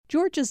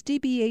Georgia's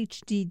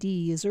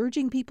DBHDD is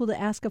urging people to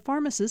ask a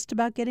pharmacist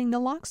about getting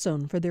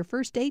naloxone for their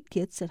first aid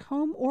kits at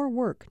home or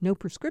work. No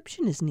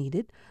prescription is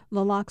needed.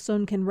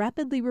 Naloxone can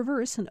rapidly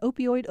reverse an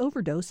opioid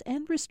overdose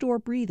and restore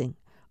breathing.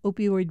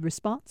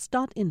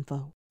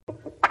 Opioidresponse.info.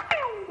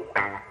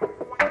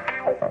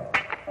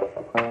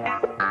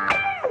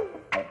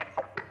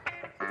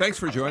 Thanks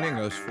for joining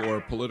us for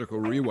Political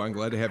Rewind.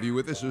 Glad to have you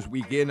with us as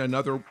we begin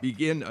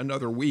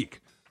another week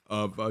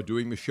of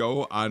doing the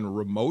show on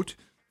remote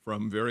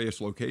from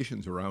various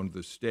locations around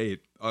the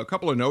state. A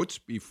couple of notes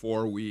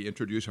before we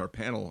introduce our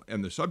panel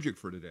and the subject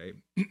for today.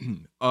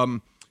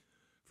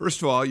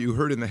 First of all, you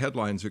heard in the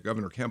headlines that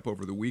Governor Kemp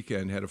over the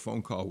weekend had a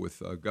phone call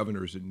with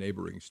governors in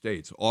neighboring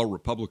states, all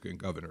Republican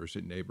governors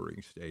in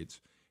neighboring states.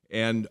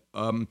 And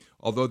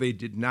although they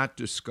did not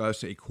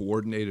discuss a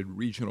coordinated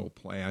regional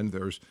plan,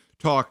 there's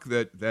talk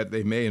that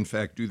they may, in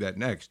fact, do that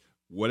next.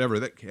 Whatever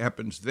that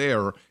happens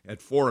there,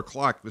 at 4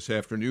 o'clock this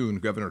afternoon,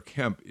 Governor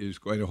Kemp is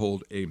going to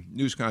hold a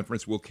news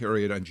conference. We'll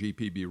carry it on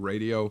GPB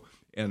Radio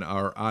and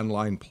our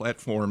online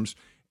platforms.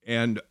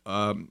 And,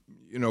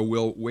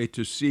 we'll wait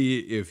to see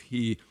if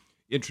he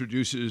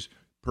introduces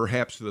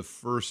perhaps the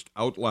first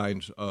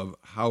outlines of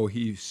how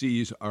he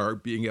sees our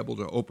being able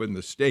to open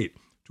the state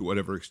to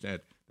whatever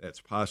extent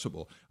that's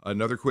possible.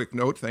 Another quick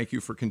note, thank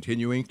you for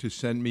continuing to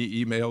send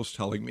me emails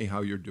telling me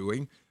how you're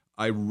doing.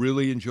 I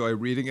really enjoy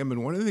reading them,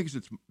 and one of the things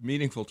that's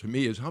meaningful to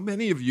me is how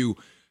many of you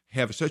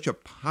have such a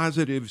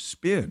positive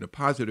spin, a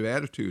positive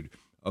attitude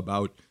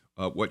about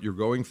what you're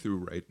going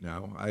through right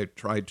now. I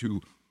tried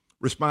to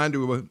respond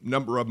to a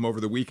number of them over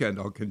the weekend.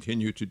 I'll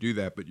continue to do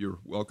that, but you're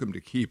welcome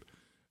to keep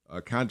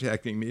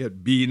contacting me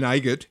at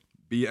bnigut,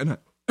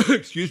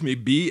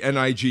 B-N-I-G-U-T,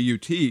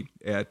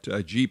 at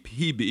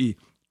gpb.org.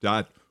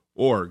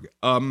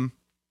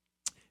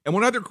 And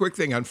one other quick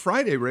thing. On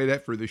Friday, right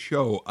after the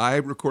show, I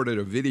recorded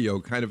a video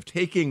kind of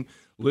taking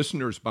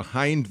listeners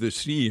behind the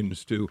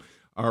scenes to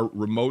our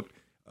remote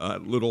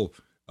little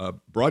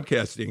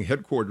broadcasting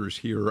headquarters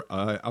here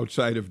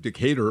outside of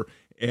Decatur.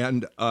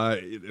 And a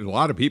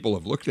lot of people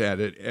have looked at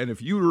it. And if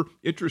you're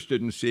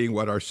interested in seeing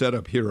what our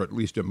setup here, at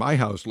least in my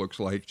house, looks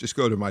like, just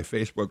go to my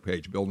Facebook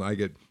page, Bill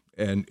Nigut,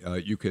 and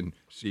you can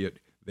see it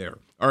there.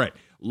 All right,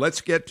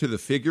 let's get to the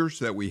figures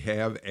that we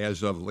have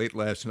as of late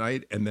last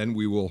night, and then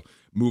we will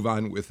move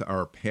on with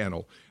our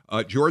panel.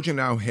 Georgia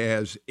now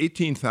has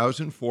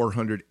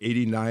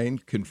 18,489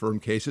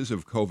 confirmed cases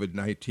of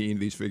COVID-19.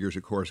 These figures,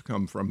 of course,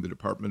 come from the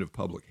Department of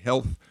Public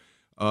Health.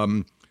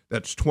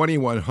 That's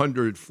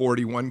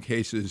 2,141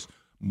 cases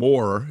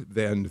more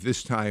than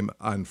this time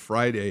on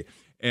Friday,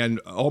 and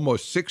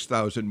almost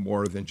 6,000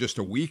 more than just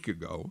a week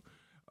ago.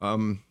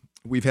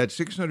 We've had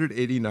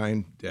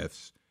 689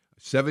 deaths.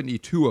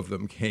 72 of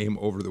them came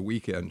over the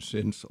weekend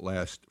since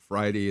last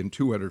Friday, and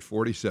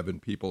 247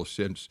 people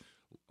since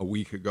a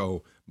week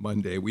ago,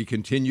 Monday. We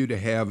continue to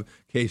have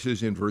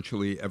cases in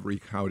virtually every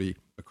county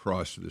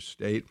across the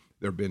state.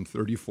 There have been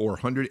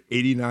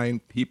 3,489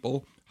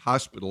 people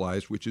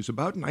hospitalized, which is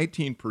about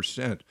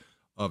 19%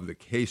 of the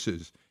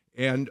cases.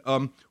 And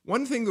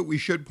one thing that we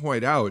should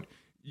point out,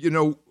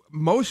 the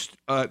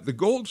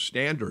gold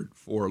standard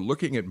for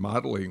looking at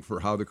modeling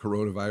for how the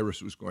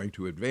coronavirus was going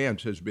to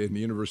advance has been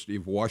the University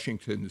of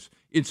Washington's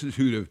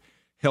Institute of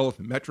Health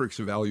Metrics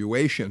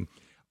Evaluation.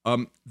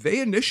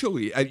 They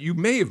initially, you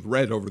may have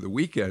read over the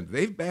weekend,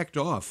 they've backed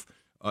off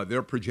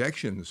their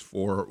projections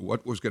for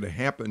what was going to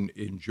happen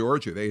in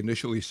Georgia. They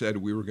initially said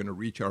we were going to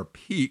reach our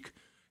peak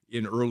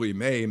in early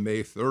May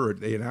 3rd.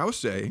 They now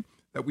say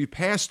that we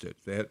passed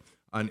it, that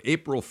on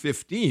April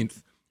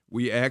 15th,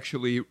 we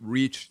actually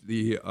reached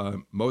the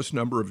most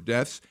number of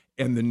deaths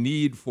and the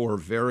need for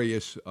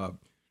various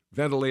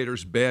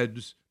ventilators,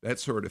 beds, that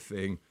sort of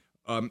thing.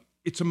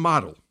 It's a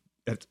model.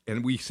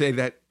 And we say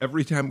that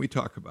every time we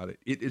talk about it.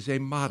 It is a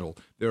model.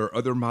 There are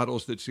other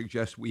models that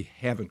suggest we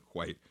haven't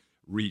quite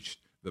reached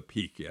the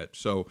peak yet.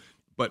 So,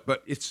 but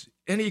it's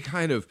any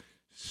kind of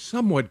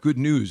somewhat good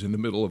news in the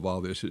middle of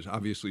all this is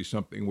obviously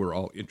something we're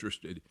all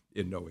interested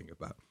in knowing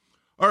about.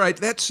 All right,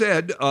 that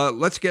said,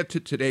 let's get to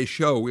today's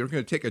show. We're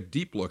going to take a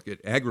deep look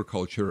at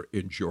agriculture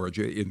in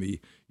Georgia in the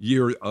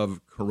year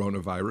of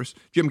coronavirus.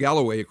 Jim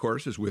Galloway, of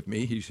course, is with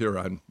me. He's here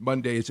on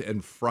Mondays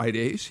and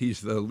Fridays.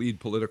 He's the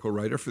lead political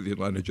writer for the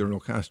Atlanta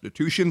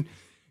Journal-Constitution.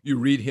 You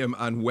read him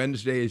on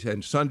Wednesdays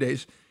and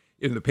Sundays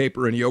in the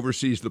paper, and he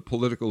oversees the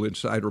Political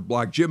Insider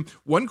blog. Jim,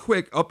 one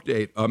quick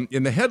update.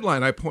 In the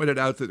headline, I pointed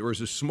out that there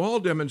was a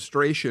small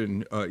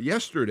demonstration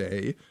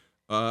yesterday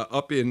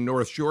up in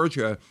North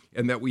Georgia,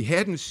 and that we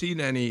hadn't seen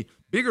any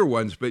bigger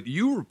ones. But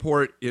you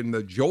report in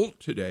the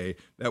Jolt today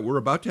that we're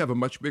about to have a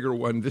much bigger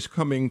one this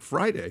coming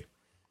Friday.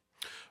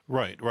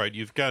 Right.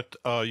 You've got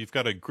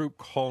a group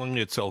calling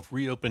itself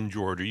Reopen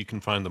Georgia. You can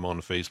find them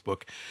on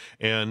Facebook,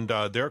 and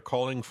they're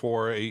calling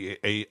for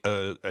a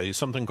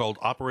something called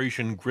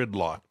Operation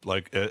Gridlock,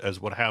 like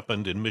as what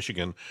happened in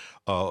Michigan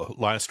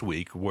last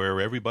week, where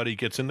everybody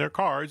gets in their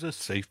cars, a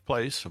safe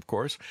place, of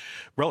course,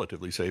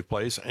 relatively safe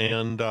place,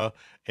 and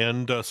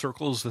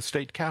circles the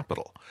state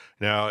capitol.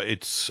 Now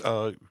it's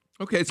okay.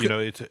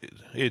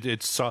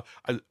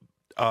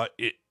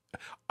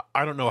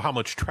 I don't know how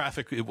much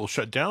traffic it will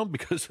shut down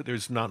because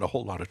there's not a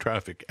whole lot of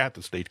traffic at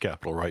the state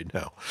capitol right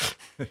now.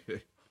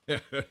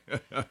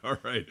 All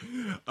right.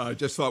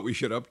 Just thought we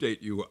should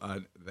update you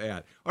on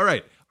that. All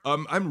right.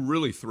 I'm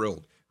really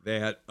thrilled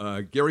that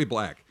Gary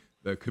Black,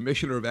 the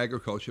Commissioner of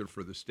Agriculture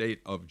for the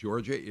state of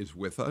Georgia, is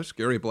with us.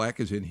 Gary Black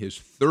is in his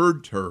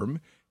third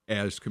term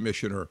as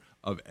Commissioner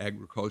of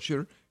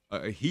Agriculture.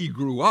 He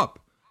grew up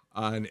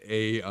on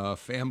a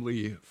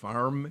family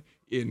farm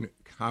in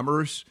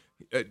Commerce,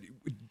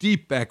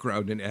 deep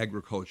background in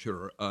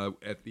agriculture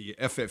at the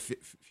FF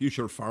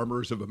Future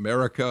Farmers of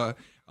America.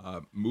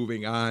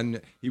 Moving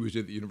on, he was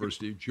at the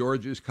University of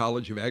Georgia's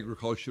College of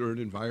Agriculture and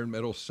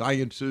Environmental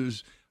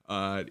Sciences.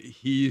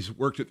 He's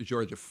worked at the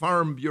Georgia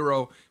Farm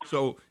Bureau.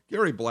 So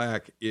Gary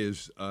Black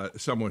is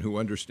someone who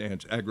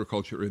understands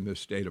agriculture in this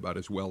state about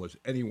as well as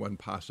anyone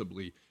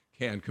possibly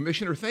can.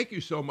 Commissioner, thank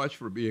you so much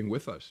for being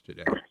with us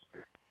today.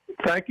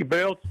 Thank you,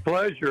 Bill. It's a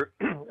pleasure.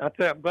 I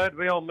tell you, I'm glad to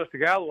be on Mr.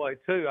 Galloway,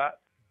 too.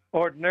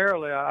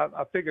 Ordinarily,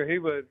 I figure he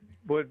would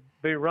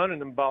be running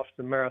the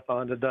Boston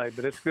Marathon today,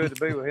 but it's good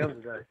to be with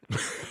him today.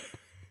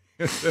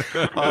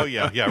 Oh,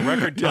 yeah,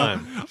 record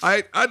time.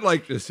 Yeah, I'd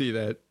like to see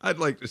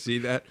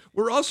that.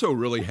 We're also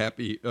really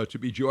happy to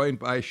be joined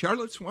by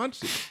Charlotte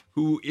Swansea,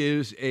 who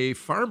is a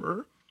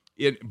farmer.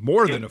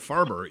 More than a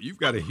farmer, you've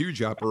got a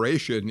huge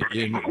operation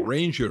in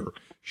Ranger,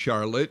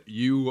 Charlotte.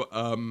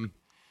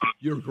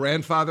 Your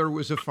grandfather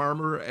was a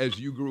farmer as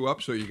you grew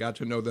up, so you got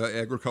to know the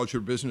agriculture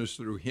business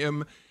through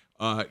him.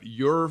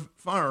 Your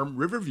farm,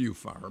 Riverview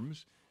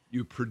Farms,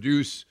 you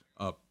produce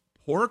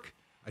pork,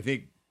 I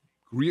think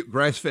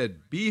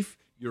grass-fed beef.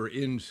 You're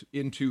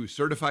into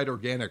certified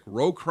organic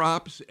row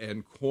crops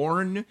and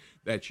corn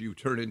that you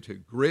turn into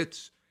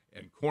grits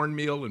and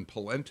cornmeal and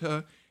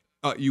polenta.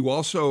 You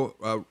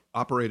also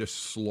operate a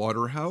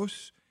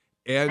slaughterhouse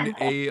and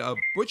a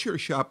butcher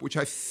shop, which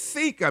I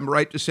think I'm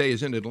right to say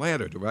is in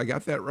Atlanta. Do I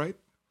got that right?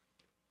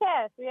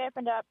 Yes, we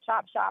opened up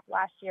Chop Shop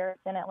last year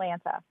in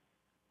Atlanta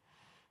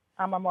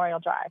on Memorial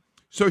Drive.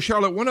 So,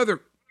 Charlotte, one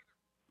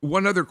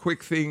other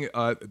quick thing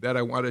that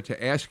I wanted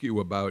to ask you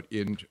about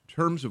in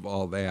terms of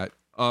all that.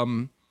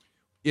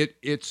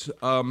 It's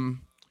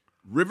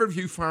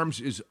Riverview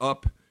Farms is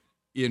up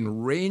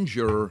in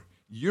Ranger.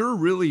 You're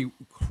really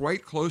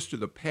quite close to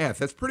the path.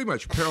 That's pretty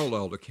much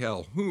parallel to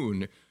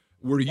Calhoun.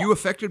 Were you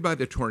affected by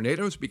the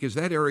tornadoes? Because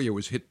that area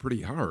was hit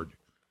pretty hard.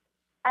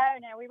 Oh,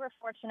 no, we were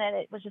fortunate.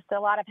 It was just a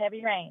lot of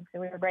heavy rain, so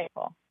we were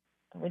grateful.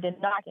 We did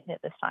not get hit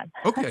this time.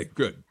 Okay,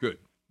 good.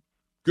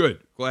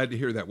 Glad to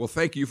hear that. Well,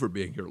 thank you for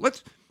being here.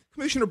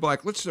 Commissioner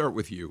Black, let's start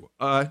with you.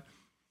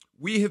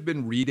 We have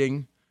been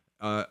reading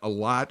a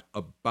lot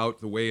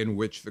about the way in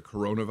which the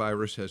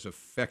coronavirus has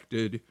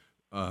affected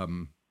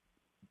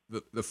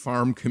the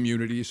farm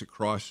communities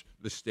across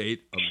the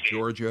state of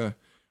Georgia.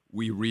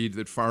 We read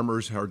that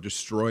farmers are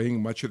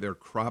destroying much of their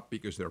crop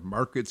because their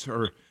markets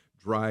are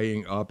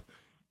drying up,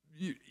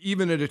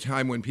 even at a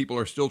time when people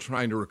are still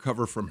trying to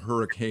recover from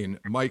Hurricane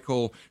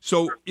Michael.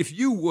 So if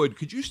you would,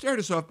 could you start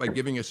us off by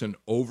giving us an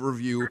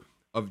overview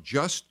of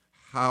just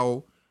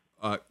how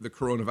the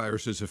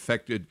coronavirus has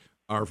affected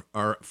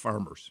our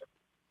farmers?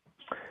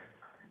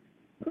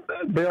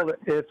 Bill,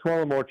 it's one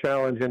of the more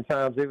challenging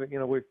times. Even,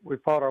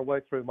 we've fought our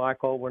way through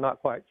Michael. We're not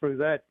quite through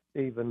that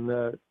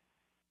even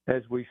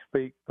as we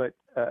speak, but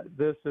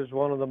this is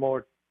one of the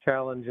more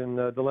challenging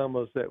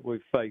dilemmas that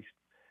we've faced.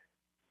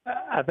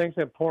 I think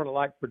it's important,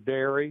 like for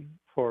dairy,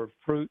 for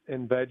fruit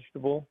and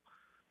vegetable,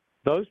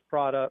 those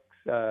products,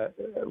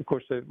 of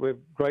course, we have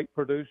great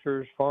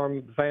producers,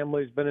 farm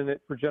families, been in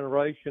it for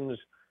generations,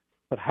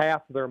 but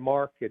half of their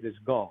market is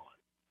gone.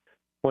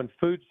 When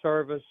food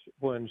service,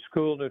 when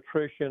school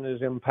nutrition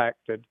is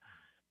impacted,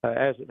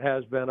 as it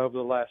has been over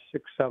the last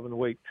 6-7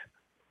 weeks,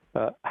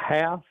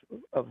 half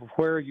of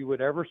where you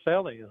would ever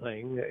sell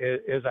anything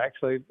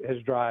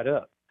has dried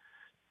up.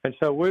 And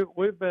so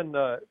we've been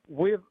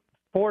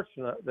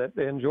fortunate that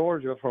in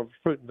Georgia, from a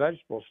fruit and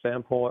vegetable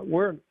standpoint,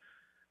 we're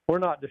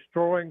not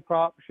destroying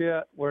crops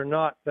yet. We're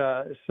not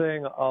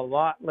seeing a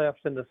lot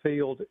left in the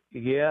field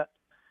yet.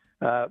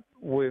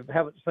 We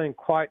haven't seen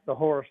quite the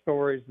horror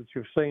stories that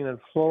you've seen in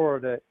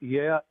Florida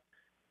yet,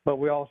 but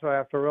we also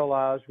have to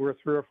realize we're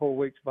 3 or 4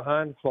 weeks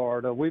behind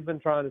Florida. We've been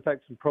trying to take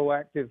some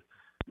proactive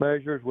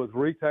measures with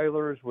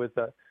retailers, with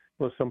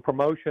some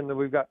promotion that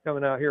we've got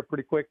coming out here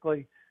pretty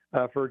quickly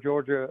for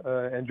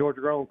Georgia and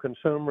Georgia-grown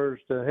consumers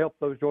to help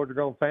those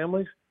Georgia-grown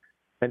families.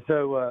 And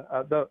so,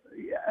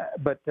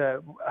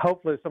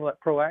 hopefully some of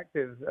that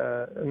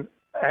proactive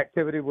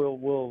activity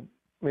will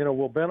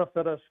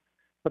benefit us.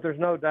 But there's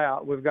no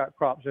doubt we've got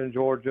crops in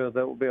Georgia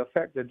that will be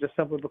affected just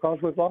simply because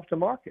we've lost a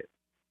market.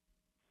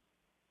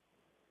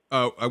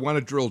 I want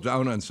to drill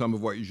down on some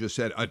of what you just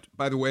said.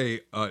 By the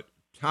way,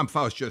 Tom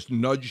Faust just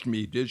nudged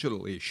me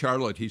digitally.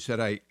 Charlotte, he said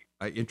I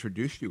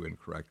introduced you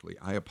incorrectly.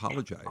 I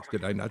apologize.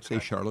 Did I not say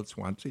Charlotte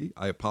Swansea?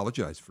 I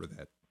apologize for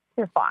that.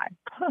 You're fine.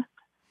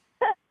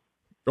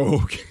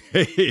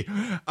 Okay.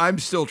 I'm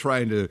still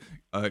trying to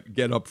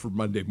get up for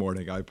Monday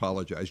morning. I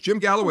apologize. Jim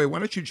Galloway, why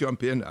don't you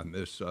jump in on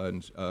this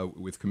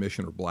with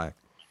Commissioner Black?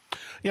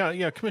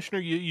 Yeah, Commissioner,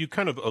 you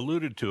kind of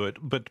alluded to it,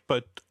 but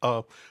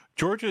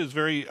Georgia is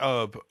very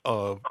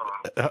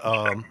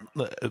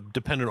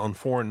dependent on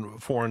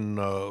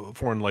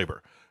foreign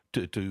labor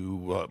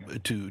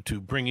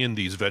to bring in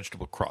these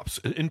vegetable crops.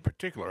 In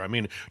particular, I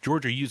mean,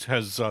 Georgia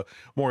has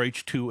more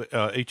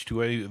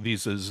H-2A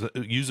visas,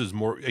 uses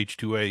more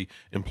H-2A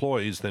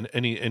employees than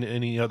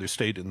any other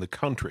state in the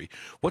country.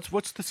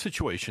 What's the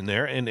situation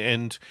there?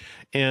 And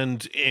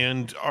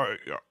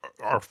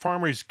are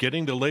farmers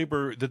getting the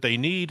labor that they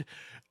need,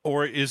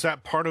 or is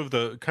that part of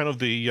the kind of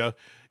the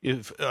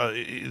if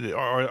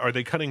are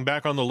they cutting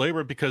back on the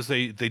labor because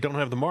they don't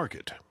have the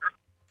market?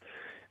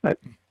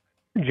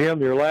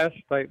 Jim, your last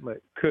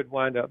statement could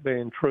wind up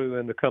being true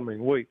in the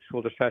coming weeks.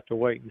 We'll just have to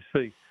wait and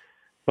see.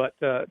 But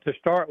to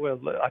start with,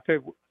 I tell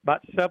you,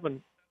 about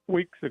 7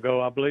 weeks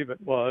ago, I believe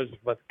it was,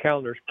 but the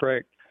calendar's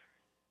correct,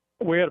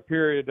 we had a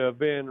period of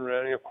being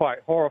quite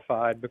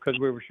horrified because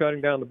we were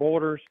shutting down the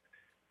borders.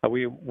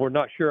 We were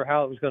not sure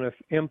how it was going to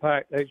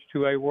impact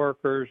H-2A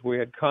workers. We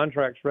had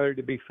contracts ready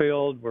to be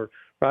filled. We're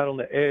right on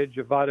the edge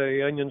of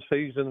vitae onion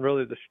season,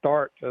 really the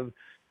start of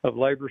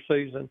labor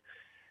season.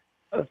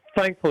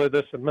 Thankfully,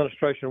 this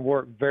administration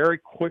worked very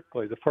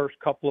quickly. The first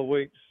couple of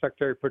weeks,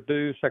 Secretary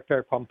Perdue,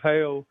 Secretary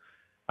Pompeo,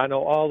 I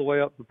know all the way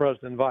up to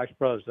President and Vice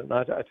President.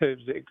 I tell you,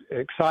 it's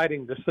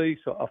exciting to see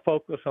a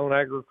focus on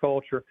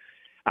agriculture.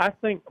 I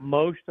think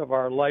most of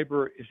our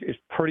labor is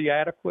pretty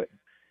adequate.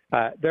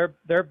 There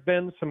have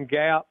been some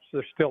gaps.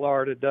 There still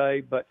are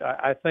today, but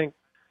I think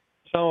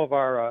some of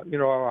our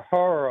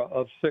horror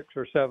of 6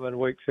 or 7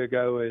 weeks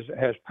ago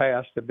has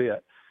passed a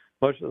bit.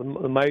 Most of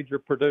the major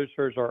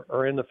producers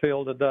are in the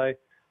field today.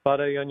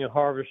 Vitae onion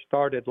harvest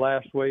started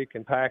last week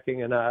in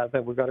packing, and I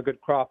think we've got a good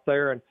crop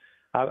there. And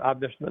I've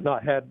just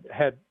not had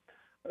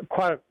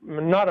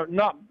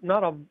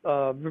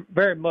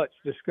very much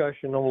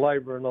discussion on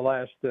labor in the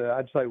last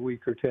I'd say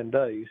week or 10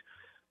 days.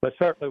 But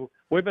certainly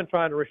we've been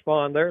trying to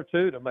respond there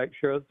too to make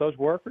sure that those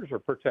workers are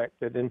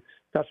protected, and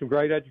got some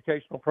great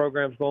educational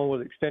programs going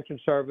with Extension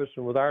Service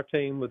and with our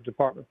team with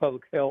Department of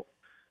Public Health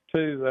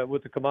too,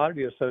 with the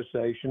commodity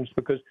associations,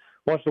 because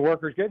once the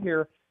workers get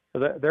here,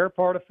 they're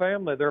part of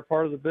family, they're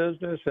part of the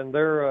business, and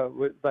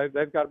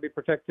they've got to be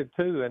protected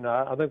too. And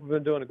I think we've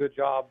been doing a good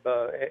job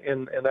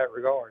in that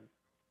regard.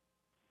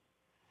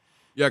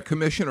 Yeah,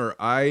 Commissioner,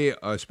 I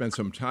spent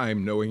some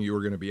time knowing you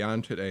were going to be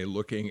on today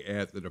looking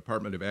at the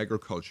Department of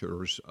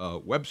Agriculture's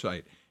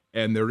website,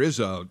 and there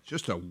is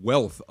just a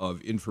wealth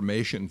of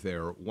information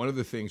there. One of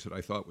the things that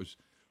I thought was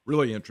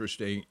really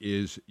interesting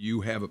is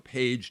you have a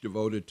page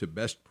devoted to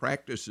best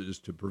practices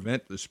to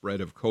prevent the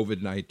spread of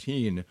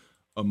COVID-19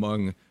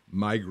 among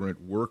migrant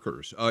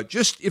workers.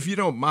 Just if you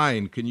don't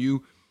mind, can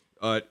you,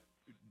 off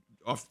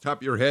the top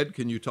of your head,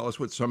 can you tell us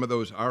what some of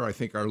those are? I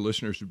think our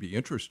listeners would be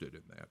interested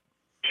in that.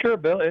 Sure,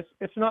 Bill.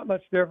 It's not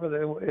much different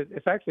than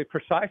it's actually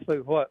precisely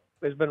what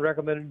has been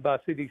recommended by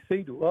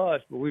CDC to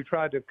us, but we've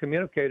tried to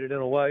communicate it in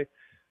a way.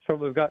 So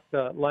we've got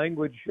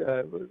language,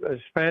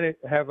 Spanish,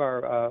 have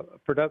our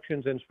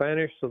productions in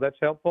Spanish, so that's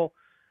helpful.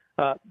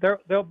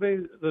 There'll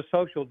be the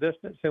social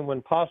distancing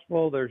when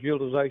possible. There's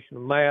utilization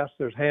of masks.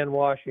 There's hand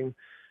washing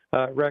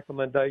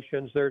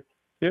recommendations. There's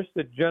just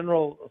the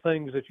general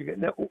things that you get.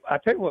 Now, I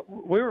tell you what,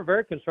 we were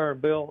very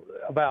concerned, Bill,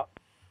 about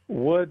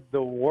would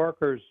the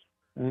workers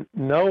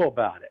know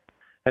about it,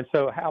 and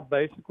so how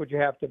basic would you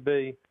have to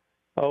be?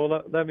 Oh,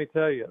 let me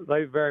tell you,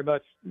 they very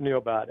much knew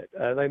about it.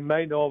 They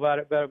may know about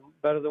it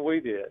better than we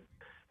did.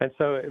 And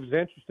so it was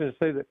interesting to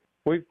see that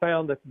we've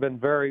found that it's been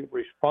very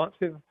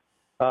responsive.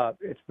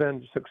 It's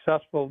been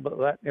successful, but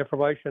that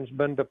information's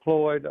been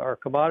deployed. Our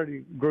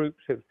commodity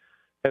groups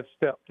have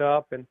stepped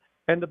up, and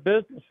the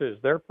businesses,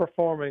 they're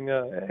performing,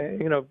 they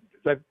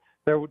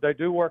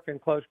do work in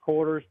close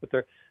quarters, but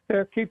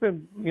they're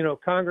keeping,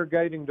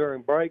 congregating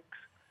during breaks.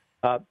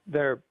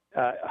 They're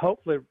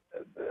hopefully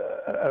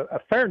a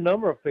fair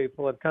number of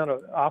people have kind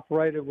of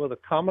operated with a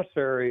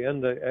commissary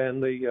in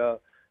the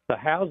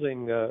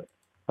housing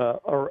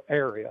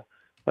area.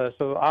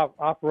 So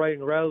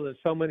operating rather than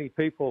so many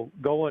people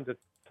going to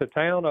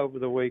town over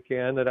the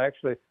weekend, that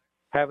actually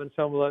having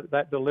some of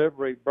that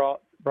delivery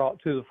brought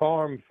to the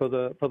farm for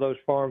those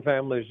farm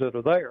families that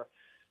are there.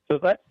 So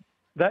that's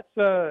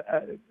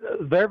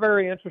they're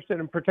very interested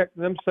in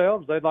protecting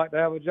themselves. They'd like to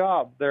have a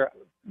job. They're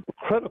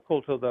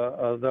critical to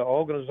the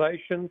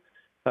organization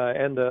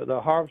and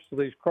the harvest of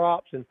these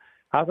crops, and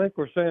I think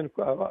we're seeing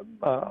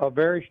a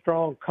very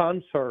strong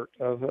concert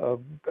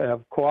of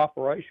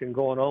cooperation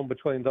going on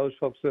between those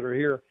folks that are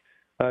here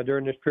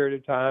during this period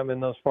of time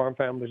and those farm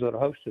families that are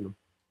hosting them.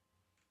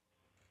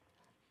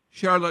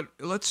 Charlotte,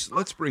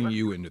 let's bring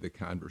you into the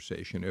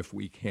conversation if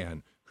we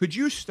can. Could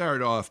you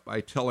start off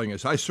by telling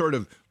us? I sort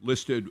of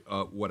listed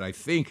what I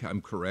think I'm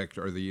correct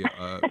are the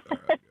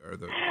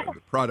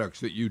products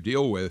that you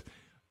deal with.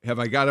 Have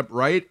I got it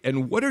right?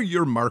 And what are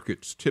your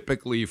markets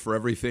typically for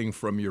everything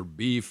from your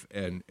beef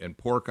and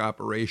pork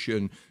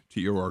operation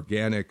to your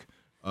organic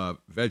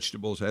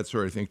vegetables, that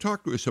sort of thing?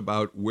 Talk to us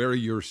about where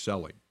you're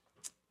selling.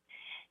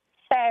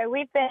 So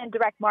we've been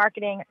direct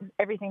marketing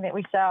everything that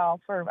we sell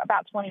for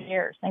about 20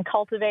 years and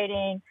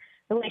cultivating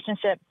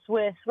relationships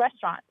with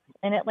restaurants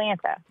in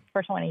Atlanta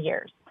for 20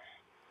 years.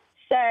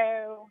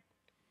 So,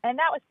 and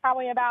that was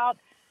probably about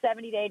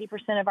 70 to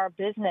 80% of our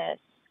business.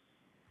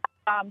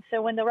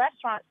 So when the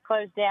restaurants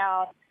closed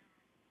down,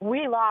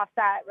 we lost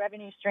that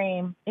revenue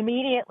stream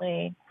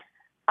immediately.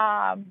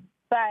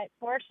 But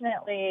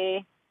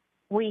fortunately,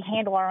 we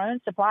handle our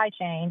own supply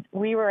chain.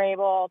 We were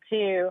able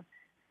to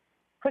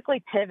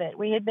quickly pivot.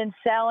 We had been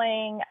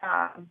selling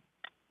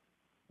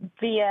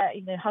via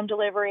home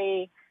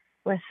delivery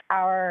with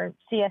our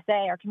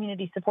CSA, our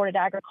community supported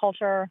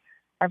agriculture,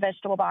 our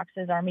vegetable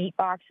boxes, our meat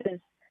boxes.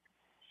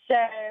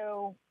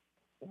 So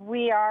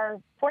we are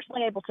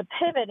fortunately able to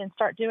pivot and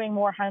start doing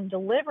more home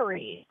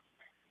deliveries.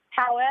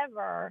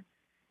 However,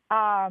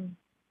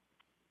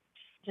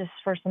 just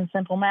for some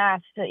simple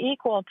math, to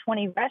equal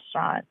 20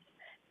 restaurants,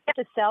 we have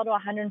to sell to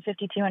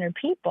 150, 200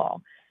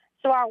 people.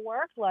 So our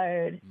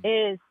workload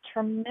is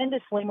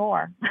tremendously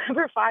more,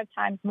 over 5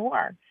 times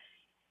more.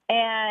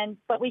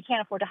 But we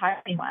can't afford to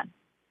hire anyone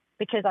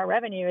because our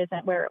revenue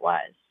isn't where it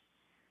was.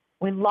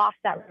 We lost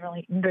that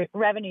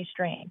revenue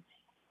stream.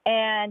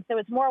 And so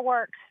it's more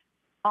work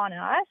on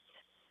us,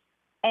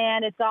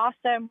 and it's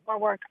also more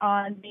work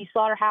on the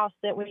slaughterhouse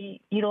that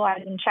we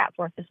utilize in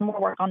Chatsworth. It's more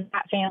work on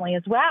that family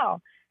as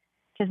well,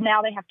 because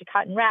now they have to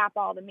cut and wrap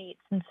all the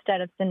meats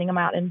instead of sending them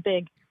out in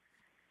big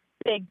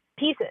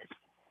pieces.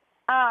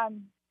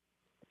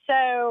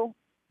 So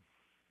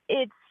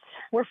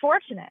we're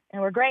fortunate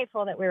and we're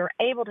grateful that we were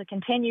able to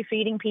continue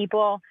feeding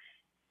people,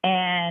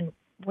 and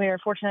we're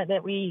fortunate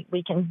that we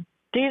can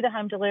do the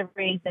home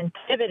deliveries and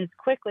pivot as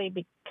quickly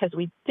because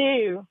we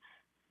do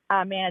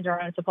manage our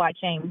own supply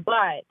chain.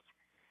 But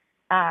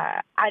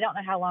I don't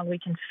know how long we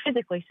can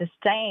physically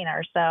sustain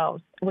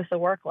ourselves with the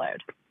workload.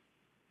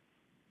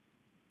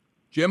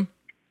 Jim?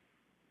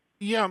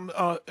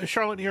 Yeah,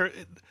 Charlotte here.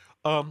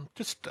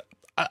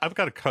 I've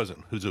got a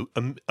cousin who's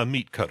a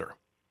meat cutter.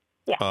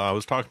 Yeah. I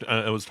was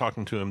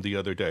talking to him the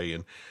other day,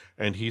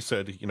 and he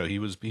said, he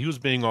was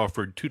being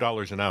offered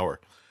 $2 an hour,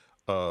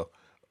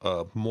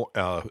 more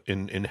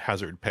in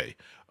hazard pay,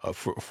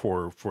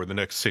 for the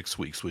next 6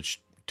 weeks, which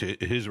to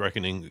his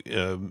reckoning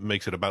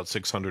makes it about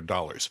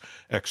 $600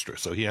 extra.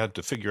 So he had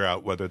to figure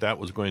out whether that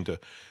was going to,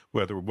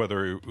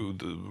 whether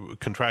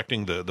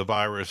contracting the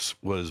virus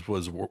was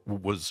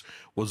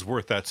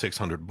worth that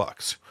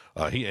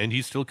 $600.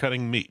 He's still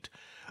cutting meat.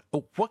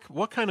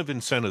 What kind of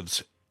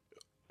incentives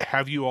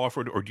have you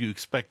offered, or do you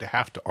expect to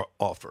have to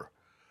offer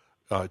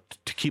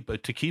to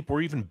keep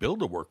or even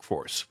build a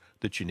workforce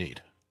that you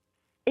need?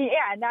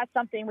 Yeah, and that's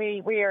something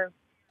we are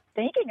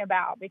thinking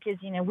about because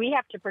we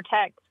have to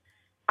protect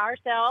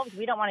ourselves.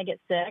 We don't want to get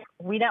sick.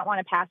 We don't want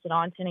to pass it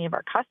on to any of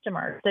our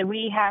customers. So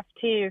we have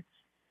to,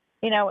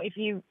 if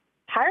you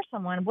hire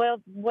someone, well,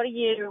 what are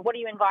you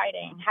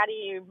inviting? How do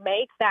you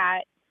make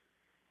that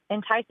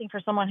enticing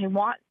for someone who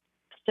wants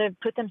to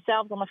put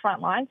themselves on the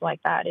front lines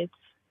like that?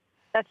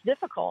 That's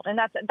difficult. And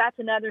that's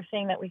another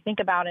thing that we think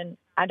about. And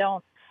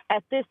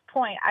at this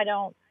point, I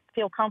don't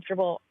feel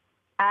comfortable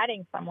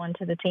adding someone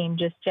to the team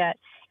just yet.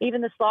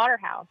 Even the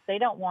slaughterhouse, they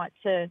don't want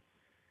to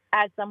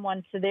add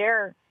someone to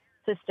their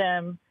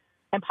system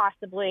and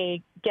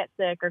possibly get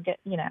sick or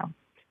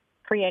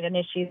create an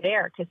issue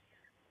there. Because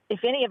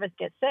if any of us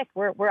get sick,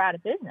 we're out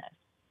of business.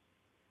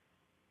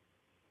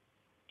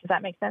 Does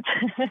that make sense?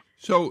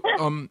 So,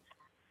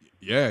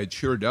 yeah, it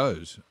sure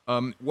does.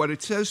 What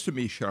it says to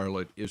me,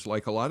 Charlotte, is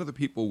like a lot of the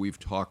people we've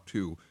talked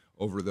to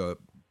over the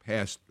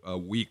past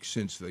week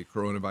since the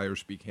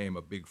coronavirus became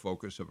a big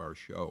focus of our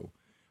show,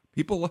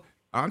 people,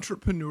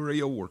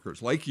 entrepreneurial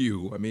workers like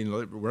you, I mean,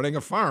 running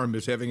a farm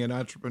is having an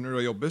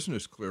entrepreneurial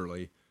business,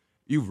 clearly.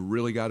 You've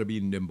really got to be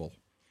nimble.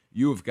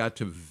 You have got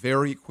to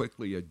very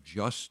quickly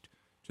adjust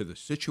to the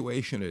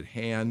situation at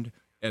hand,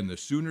 and the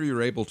sooner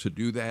you're able to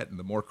do that and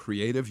the more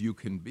creative you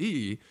can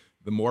be,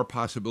 the more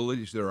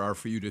possibilities there are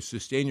for you to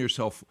sustain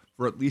yourself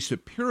for at least a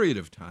period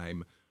of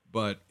time.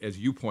 But as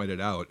you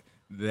pointed out,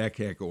 that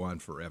can't go on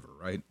forever,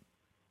 right?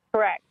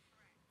 Correct.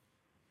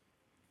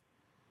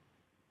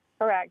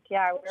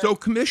 Yeah. So,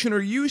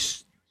 Commissioner,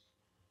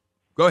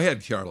 go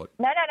ahead, Charlotte.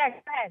 No, go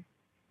ahead.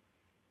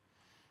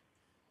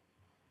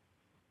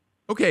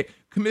 Okay,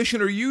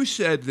 Commissioner, you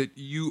said that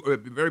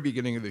at the very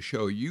beginning of the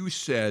show, you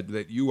said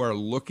that you are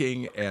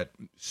looking at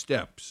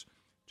steps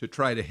to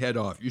try to head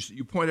off.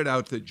 You pointed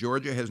out that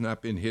Georgia has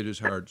not been hit as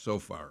hard so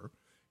far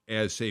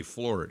as, say,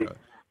 Florida,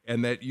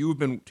 and that you've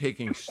been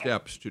taking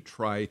steps to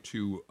try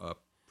to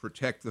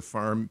protect the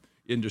farm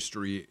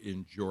industry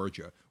in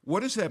Georgia.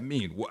 What does that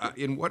mean?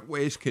 In what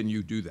ways can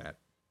you do that?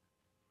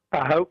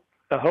 I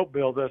hope,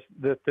 Bill,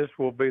 that this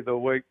will be the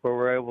week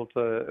where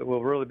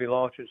we'll really be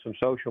launching some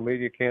social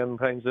media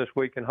campaigns this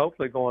week, and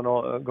hopefully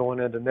going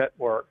into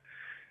network.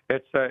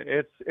 It's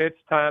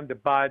time to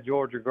buy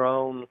Georgia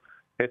grown.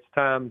 It's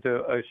time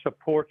to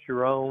support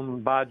your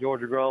own, buy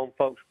Georgia grown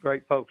folks,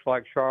 great folks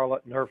like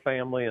Charlotte and her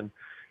family, and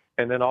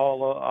then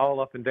all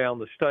up and down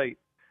the state.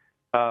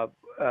 There'll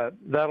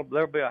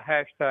be a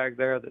hashtag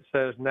there that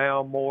says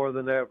now more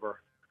than ever.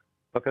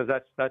 because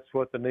that's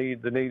what the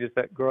need is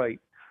that great.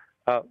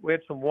 We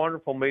had some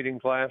wonderful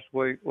meetings last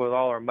week with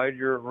all our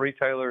major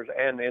retailers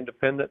and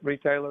independent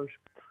retailers.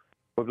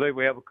 We believe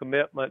we have a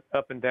commitment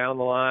up and down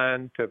the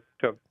line to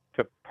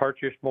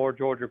purchase more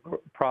Georgia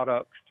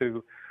products,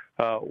 to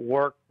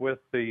work with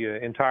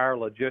the entire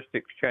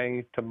logistics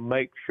chain to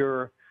make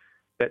sure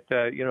that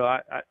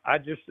I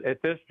just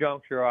at this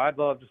juncture I'd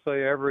love to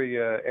see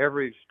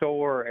every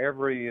store,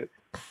 every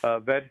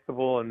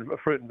vegetable and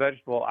fruit and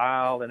vegetable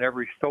aisle in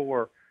every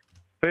store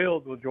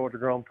filled with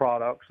Georgia-grown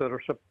products that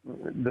are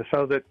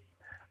so that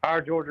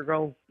our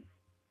Georgia-grown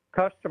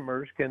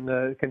customers can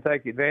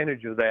take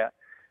advantage of that.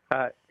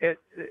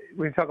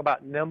 We talk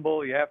about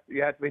nimble. You have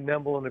to be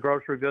nimble in the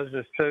grocery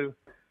business too.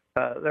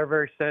 They're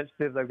very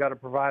sensitive. They've got to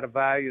provide a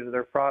value to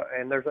their product,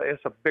 and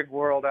it's a big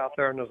world out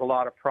there, and there's a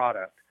lot of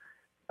product.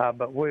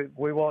 But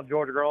we want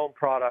Georgia-grown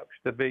products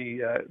to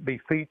be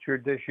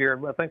featured this year,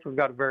 and I think we've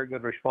got a very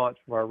good response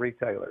from our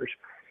retailers.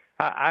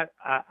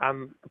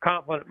 I'm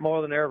confident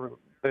more than ever,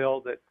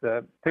 Bill,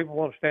 that people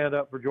want to stand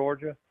up for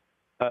Georgia.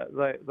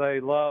 They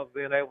love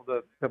being able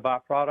to buy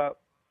product,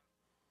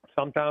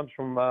 sometimes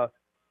from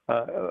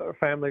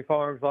family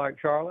farms like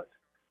Charlotte,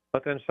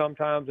 but then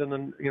sometimes in a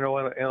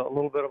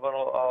little bit of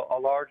a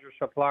larger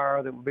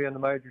supplier that would be in the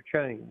major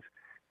chains.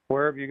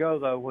 Wherever you go,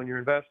 though, when you're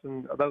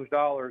investing those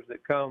dollars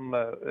that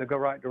go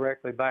right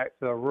directly back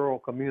to a rural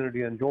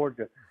community in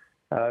Georgia,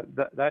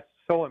 that's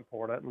so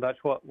important, and that's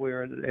what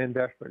we're in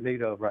desperate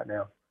need of right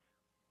now.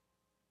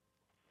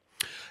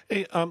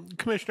 Hey,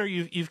 Commissioner,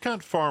 you've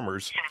got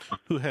farmers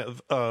who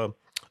have for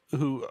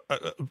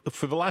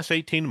the last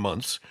 18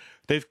 months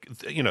they've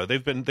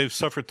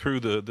suffered through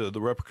the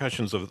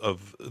repercussions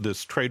of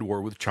this trade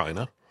war with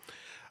China.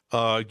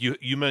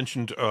 You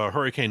mentioned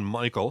Hurricane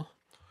Michael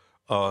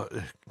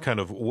kind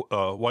of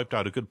wiped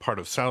out a good part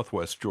of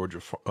Southwest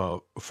Georgia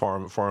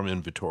farm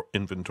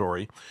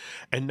inventory,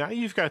 and now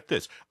you've got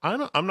this.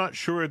 I'm not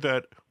sure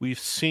that we've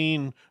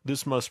seen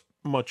this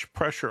much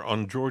pressure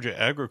on Georgia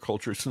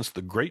agriculture since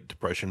the Great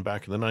Depression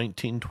back in the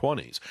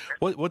 1920s.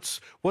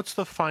 What's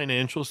the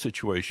financial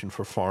situation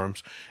for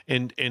farms,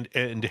 and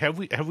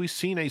have we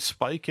seen a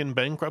spike in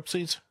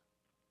bankruptcies?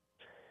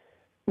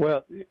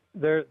 Well,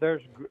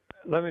 there's.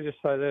 Let me just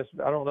say this: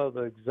 I don't know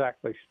the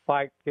exactly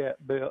spike yet,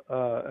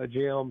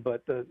 Jim,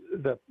 but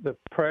the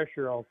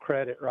pressure on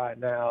credit right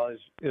now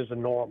is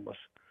enormous.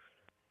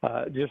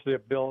 Just the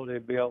ability to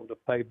be able to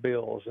pay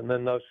bills, and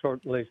then those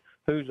certainly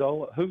who's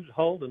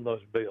holding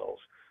those bills.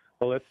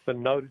 Well, it's the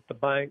note at the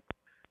bank,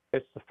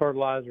 it's the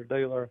fertilizer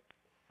dealer,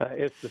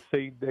 it's the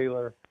seed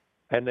dealer,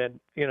 and then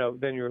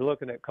you're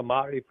looking at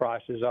commodity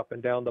prices up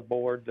and down the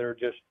board. They're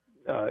just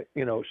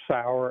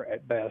sour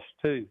at best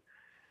too.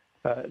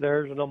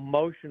 There's an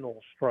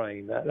emotional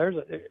strain. There's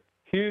a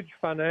huge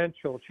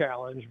financial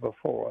challenge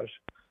before us.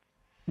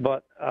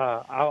 But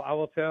I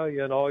will tell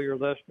you and all your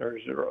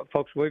listeners,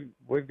 folks,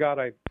 we've got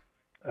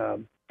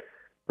the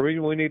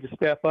reason we need to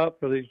step up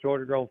for these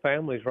Georgia-grown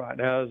families right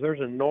now is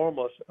there's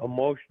enormous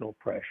emotional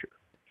pressure,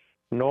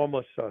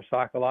 enormous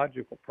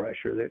psychological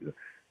pressure that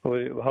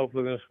we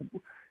hopefully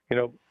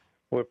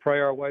we'll pray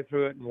our way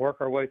through it and work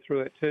our way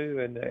through it too,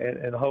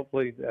 and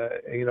hopefully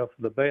for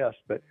the best.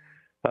 But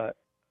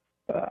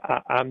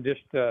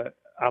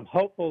I'm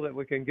hopeful that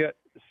we can get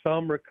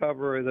some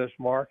recovery of this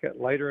market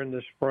later in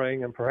the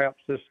spring, and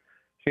perhaps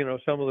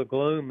some of the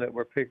gloom that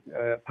we're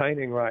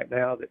painting right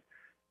now, that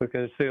we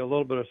can see a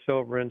little bit of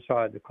silver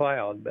inside the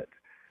cloud. But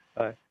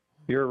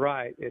you're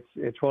right;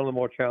 it's one of the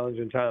more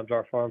challenging times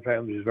our farm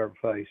families have ever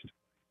faced.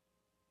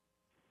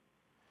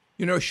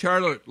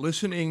 Charlotte,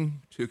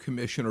 listening to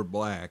Commissioner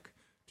Black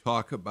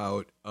talk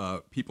about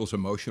people's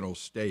emotional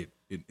state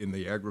in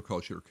the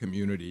agriculture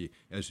community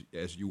as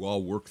you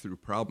all work through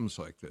problems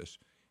like this,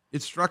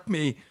 it struck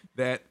me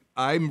that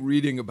I'm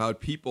reading about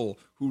people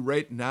who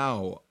right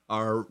now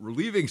are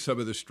relieving some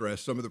of the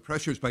stress, some of the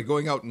pressures by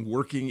going out and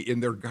working in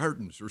their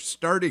gardens or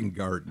starting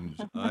gardens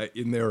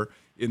in their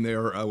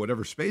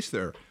whatever space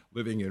they're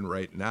living in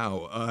right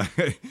now.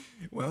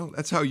 Well,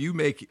 that's how you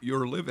make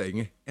your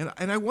living. And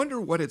I wonder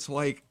what it's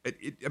like.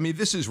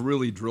 This is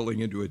really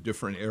drilling into a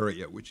different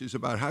area, which is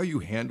about how you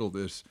handle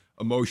this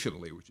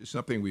emotionally, which is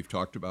something we've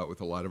talked about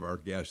with a lot of our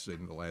guests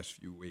in the last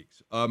few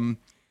weeks.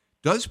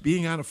 Does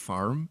being on a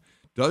farm,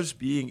 does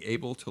being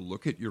able to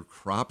look at your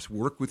crops,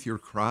 work with your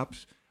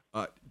crops,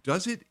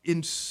 does it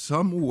in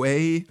some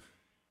way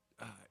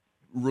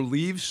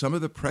relieve some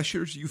of the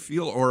pressures you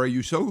feel, or are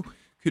you so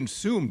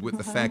consumed with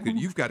the fact that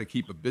you've got to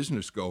keep a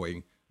business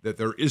going that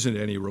there isn't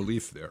any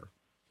relief there?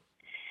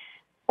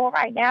 Well,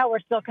 right now we're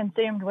still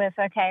consumed with,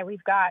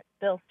 we've got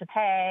bills to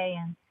pay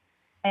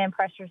and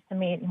pressures to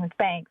meet with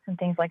banks and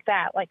things like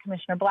that, like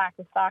Commissioner Black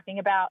was talking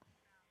about.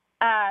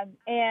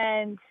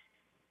 And,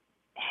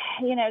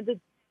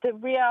 the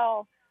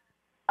real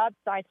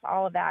upside to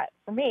all of that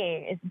for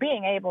me is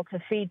being able to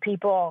feed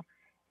people.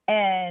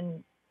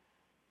 And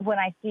when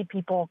I see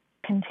people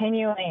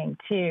continuing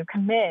to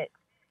commit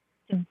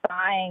to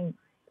buying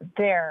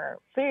their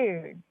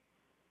food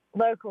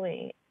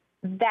locally,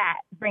 that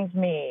brings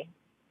me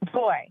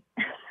joy.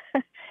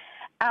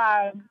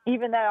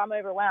 even though I'm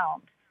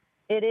overwhelmed.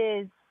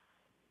 It's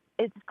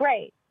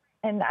great.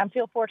 And I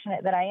feel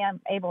fortunate that I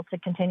am able to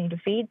continue to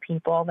feed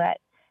people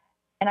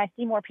and I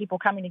see more people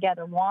coming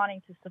together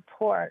wanting to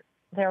support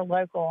their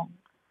local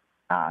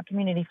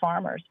community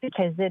farmers,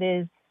 because it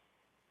is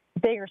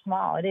big or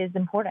small. It is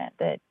important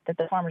that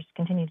the farmers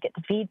continue to get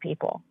to feed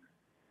people.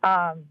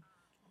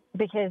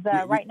 Because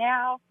right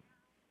now,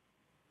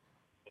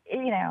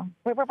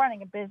 we're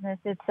running a business.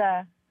 It's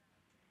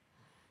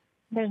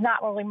there's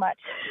not really much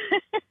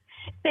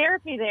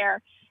therapy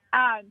there,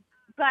 but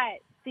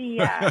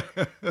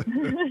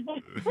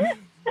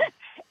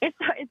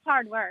it's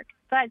hard work.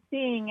 But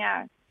being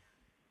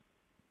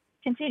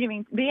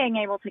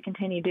able to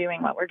continue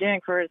doing what we're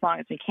doing for as long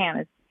as we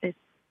can is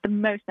the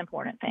most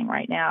important thing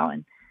right now.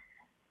 And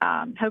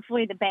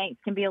hopefully the banks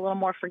can be a little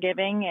more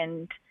forgiving,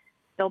 and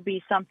there'll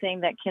be something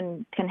that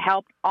can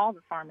help all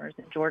the farmers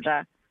in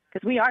Georgia,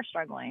 because we are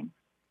struggling.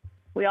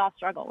 We all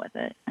struggle with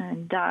it.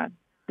 And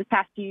the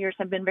past few years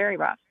have been very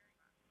rough.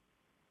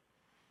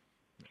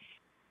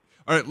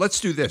 All right, let's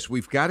do this.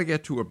 We've got to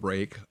get to a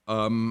break.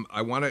 I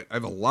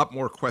have a lot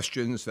more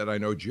questions that I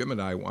know Jim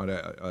and I want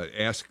to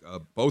ask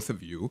both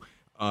of you.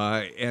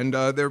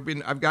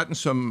 I've gotten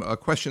some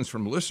questions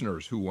from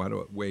listeners who want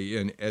to weigh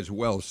in as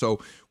well. So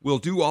we'll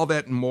do all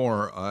that and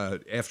more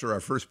after our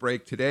first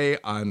break today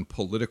on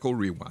Political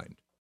Rewind.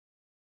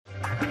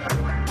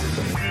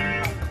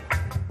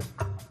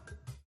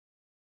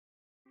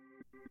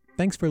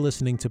 Thanks for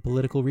listening to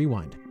Political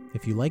Rewind.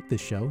 If you like this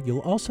show, you'll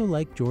also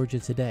like Georgia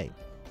Today.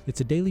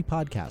 It's a daily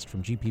podcast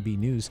from GPB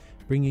News,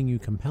 bringing you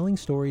compelling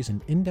stories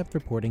and in-depth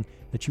reporting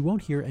that you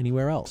won't hear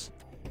anywhere else.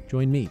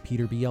 Join me,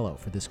 Peter Biello,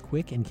 for this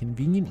quick and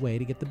convenient way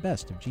to get the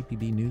best of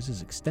GPB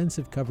News'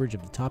 extensive coverage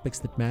of the topics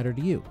that matter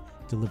to you,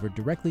 delivered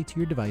directly to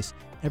your device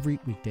every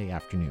weekday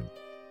afternoon.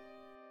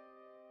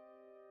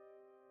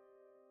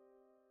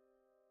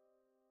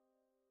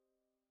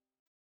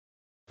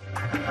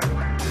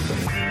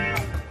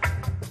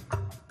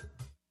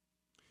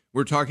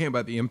 We're talking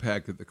about the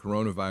impact that the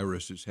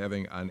coronavirus is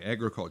having on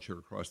agriculture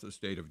across the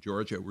state of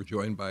Georgia. We're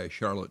joined by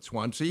Charlotte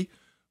Swansea,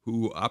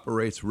 who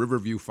operates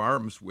Riverview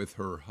Farms with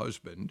her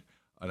husband,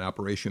 an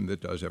operation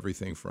that does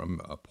everything from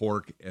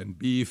pork and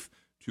beef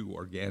to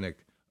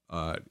organic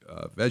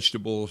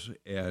vegetables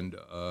and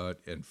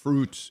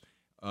fruits.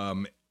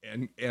 And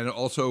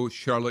also,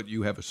 Charlotte,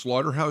 you have a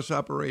slaughterhouse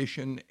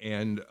operation,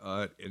 and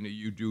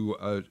you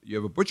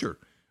have a butcher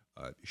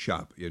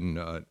shop in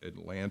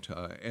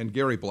Atlanta. And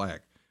Gary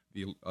Black,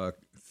 the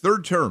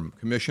third-term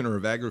Commissioner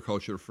of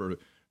Agriculture for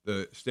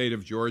the state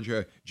of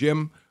Georgia.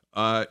 Jim,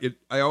 I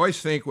always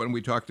think when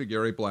we talk to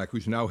Gary Black,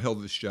 who's now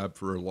held this job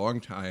for a long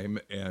time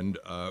and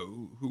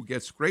who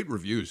gets great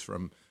reviews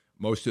from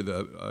most of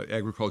the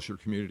agriculture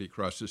community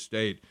across the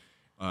state,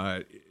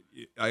 I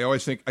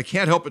always think, I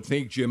can't help but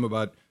think, Jim,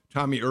 about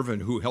Tommy Irvin,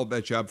 who held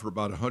that job for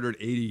about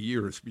 180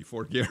 years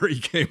before Gary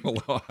came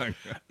along.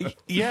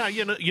 Yeah,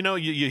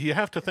 you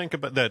have to think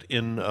about that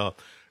in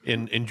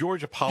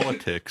Georgia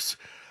politics.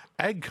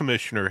 Ag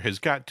commissioner has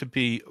got to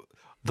be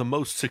the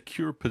most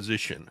secure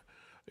position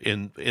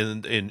in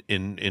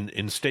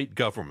state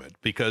government,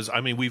 because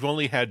I mean we've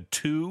only had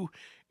two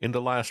in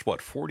the last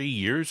 40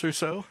 years or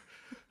so,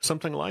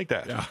 something like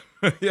that.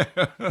 Yeah.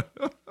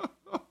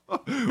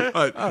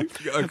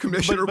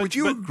 Commissioner, would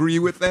you agree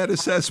with that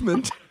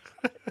assessment?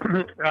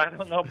 I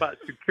don't know about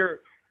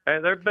secure.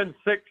 And there've been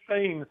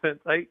 16 since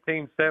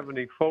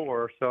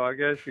 1874, so I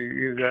guess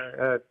you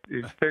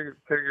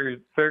figure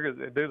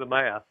do the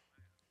math.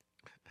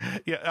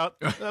 Yeah,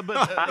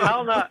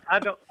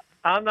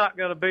 I'm not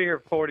going to be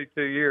here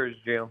 42 years,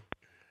 Jim.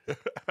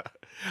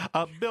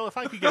 Bill, if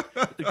I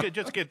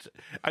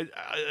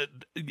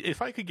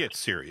could get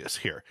serious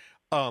here,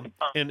 and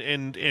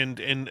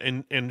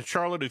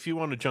Charlotte, if you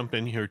want to jump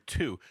in here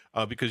too,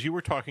 because you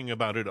were talking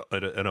about it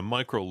at a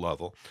micro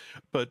level,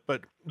 but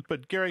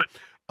Gary,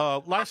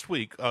 last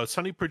week,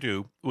 Sonny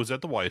Perdue was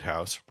at the White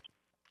House,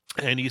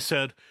 and he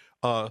said.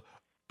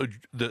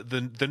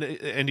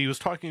 And he was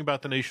talking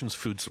about the nation's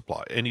food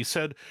supply, and he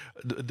said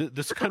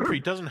this country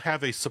doesn't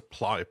have a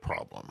supply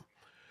problem,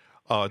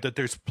 that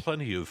there's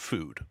plenty of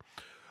food,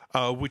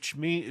 which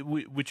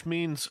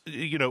means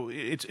we are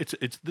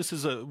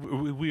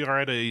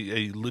at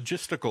a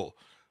logistical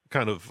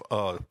kind of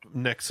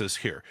nexus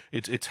here.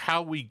 It's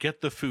how we get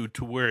the food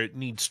to where it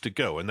needs to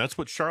go, and that's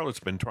what Charlotte's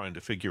been trying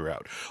to figure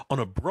out on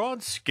a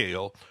broad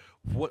scale.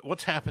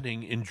 What's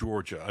happening in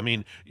Georgia? I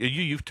mean,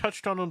 you've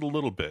touched on it a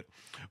little bit,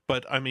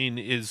 but are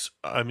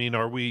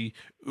we?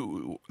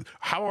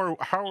 How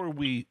are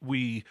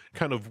we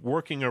kind of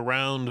working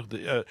around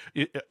the?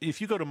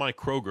 If you go to my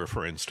Kroger,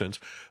 for instance,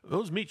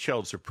 those meat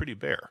shelves are pretty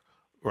bare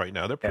right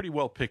now. They're pretty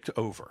well picked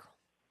over.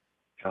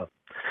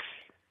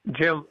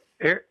 Jim,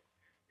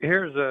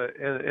 here's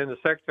and the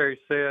Secretary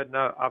said,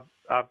 no,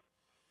 I've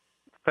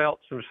felt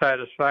some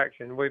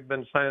satisfaction. We've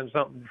been saying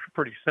something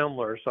pretty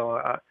similar,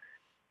 so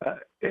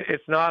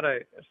it's not a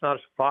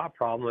supply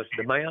problem; it's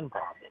a demand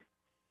problem.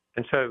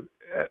 And so,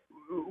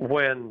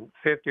 when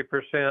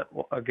 50%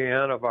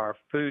 again of our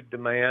food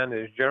demand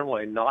is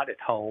generally not at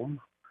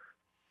home,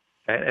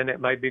 and it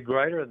may be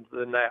greater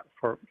than that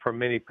for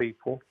many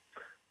people.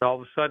 And all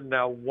of a sudden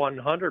now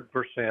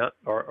 100%,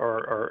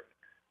 or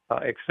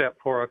except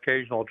for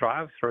occasional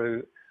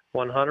drive-through,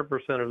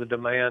 100% of the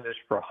demand is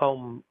for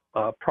home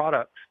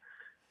products.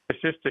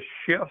 It's just a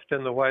shift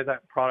in the way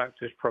that product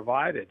is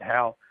provided,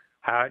 how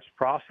it's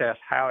processed,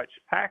 how it's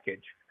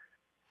packaged.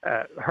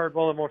 Heard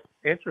one of the most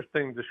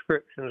interesting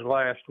descriptions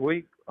last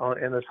week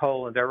in this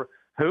whole endeavor.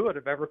 Who would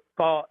have ever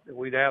thought that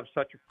we'd have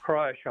such a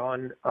crush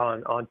on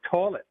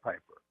toilet paper?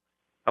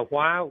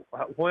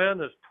 When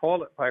has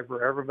toilet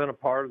paper ever been a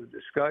part of the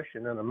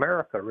discussion in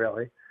America,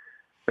 really?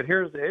 But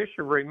here's the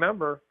issue.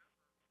 Remember,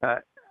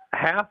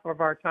 half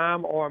of our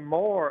time or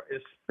more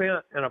is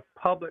spent in a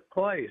public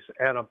place,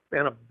 in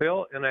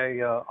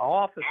a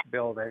office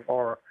building,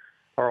 or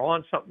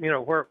on something,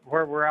 where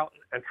we're out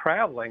and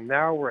traveling.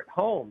 Now we're at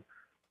home.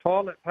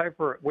 Toilet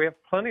paper, we have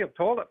plenty of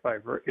toilet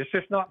paper. It's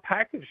just not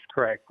packaged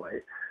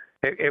correctly.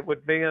 It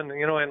would be in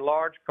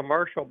large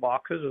commercial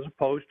boxes as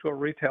opposed to a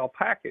retail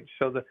package.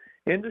 So the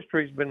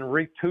industry's been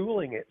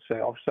retooling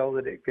itself so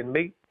that it can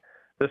meet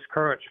this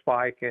current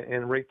spike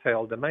in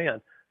retail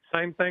demand.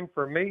 Same thing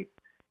for meat.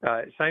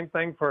 Same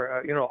thing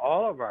for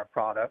all of our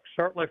products.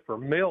 Certainly for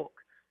milk,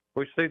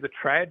 we see the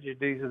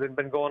tragedies that have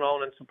been going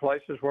on in some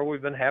places where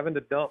we've been having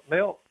to dump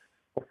milk.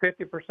 Well,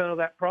 50% of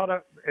that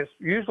product is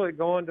usually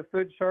going to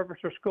food service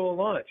or school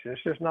lunch, and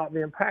it's just not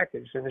being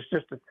packaged. And it's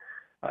just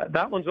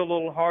that one's a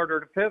little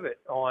harder to pivot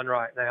on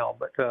right now.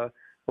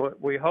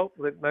 But we hope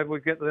that maybe we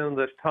get into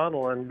this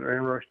tunnel and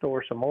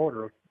restore some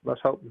order.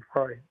 Let's hope and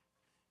pray.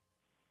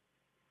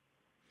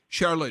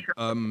 Charlotte,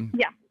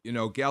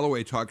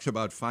 Galloway talks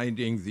about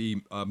finding the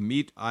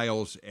meat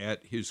aisles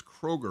at his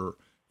Kroger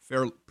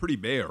pretty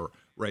bare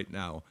right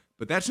now,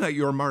 but that's not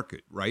your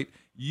market, right?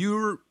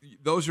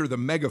 Those are the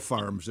mega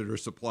farms that are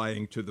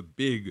supplying to the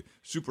big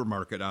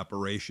supermarket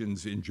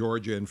operations in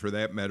Georgia and, for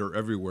that matter,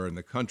 everywhere in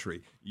the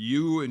country.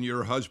 You and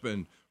your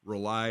husband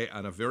rely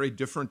on a very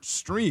different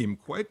stream,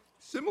 quite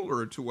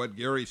similar to what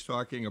Gary's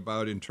talking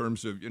about in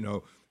terms of,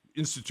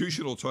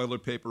 institutional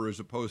toilet paper as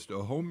opposed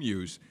to home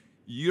use.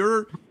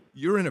 You're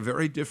in a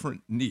very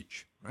different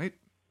niche, right?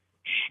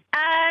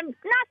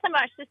 Not so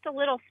much, just a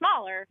little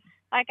smaller.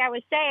 Like I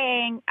was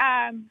saying,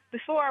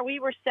 before we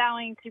were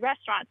selling to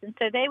restaurants, and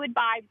so they would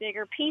buy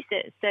bigger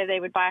pieces. So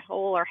they would buy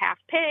whole or half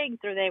pigs,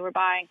 or they were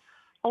buying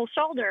whole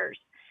shoulders.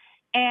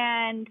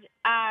 And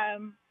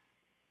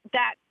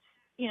that's,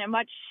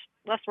 much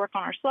less work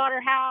on our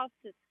slaughterhouse.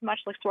 It's much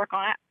less work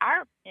on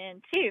our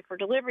end, too, for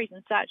deliveries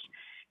and such.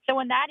 So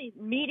when that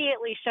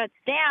immediately shuts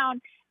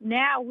down,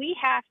 now we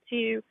have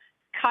to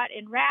cut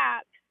and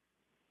wrap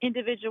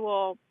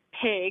individual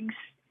pigs,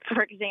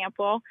 for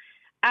example,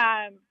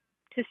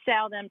 to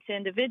sell them to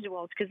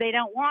individuals because they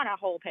don't want a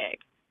whole pig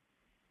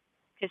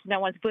because no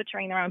one's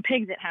butchering their own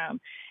pigs at home.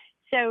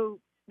 So,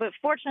 but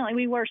fortunately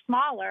we were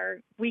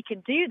smaller. We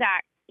could do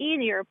that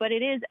easier, but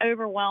it is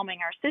overwhelming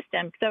our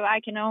system. So I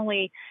can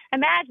only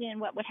imagine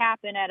what would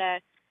happen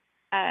at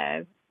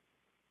a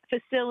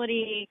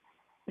facility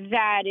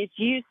that is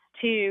used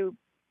to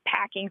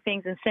packing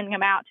things and sending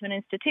them out to an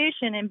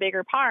institution in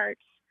bigger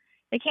parts.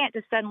 They can't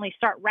just suddenly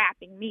start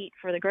wrapping meat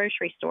for the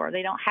grocery store.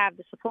 They don't have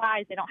the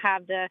supplies. They don't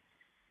have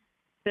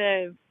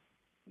the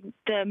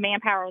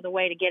manpower or the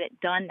way to get it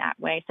done that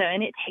way. So,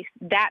 and it takes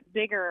that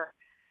bigger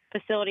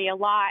facility a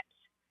lot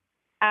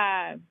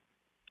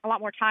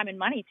more time and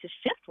money to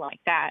shift like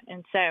that.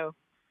 And so,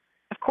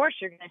 of course,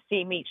 you're going to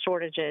see meat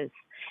shortages.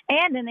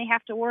 And then they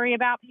have to worry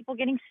about people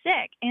getting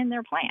sick in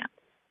their plants.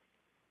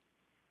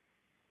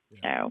 Yeah.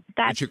 So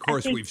that's, which, of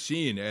course, we've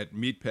seen at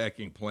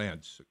meatpacking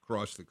plants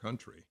across the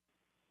country.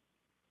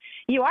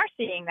 You are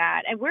seeing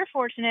that. And we're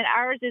fortunate.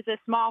 Ours is a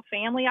small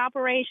family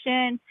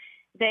operation.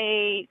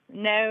 They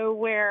know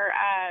where,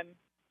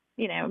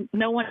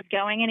 no one's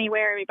going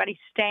anywhere. Everybody's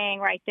staying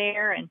right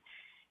there and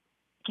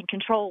can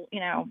control,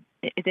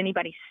 is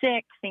anybody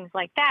sick, things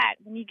like that.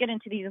 When you get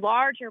into these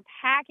larger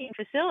packing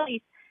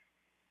facilities,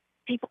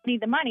 people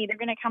need the money. They're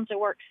going to come to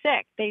work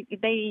sick.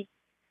 They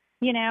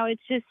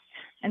it's just,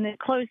 and the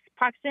close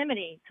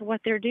proximity to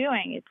what they're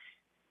doing,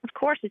 of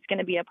course it's going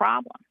to be a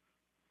problem.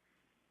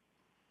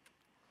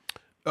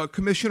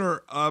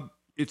 Commissioner,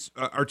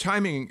 our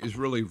timing is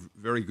really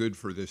very good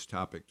for this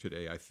topic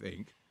today, I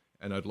think,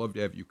 and I'd love to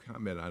have you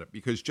comment on it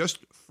because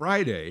just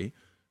Friday,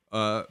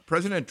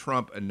 President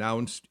Trump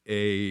announced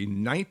a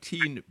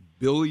 $19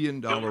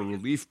 billion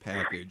relief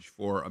package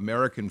for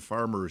American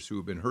farmers who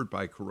have been hurt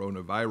by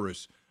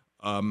coronavirus.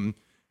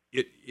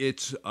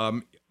 It's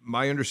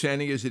my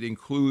understanding is it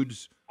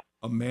includes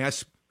a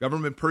mass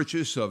government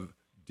purchase of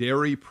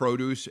dairy,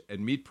 produce,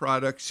 and meat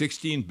products,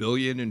 $16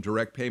 billion in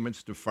direct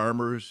payments to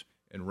farmers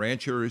and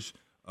ranchers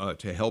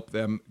to help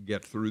them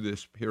get through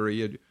this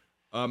period.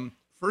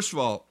 First of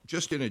all,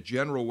 just in a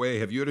general way,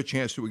 have you had a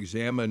chance to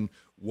examine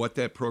what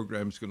that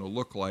program is going to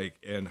look like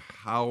and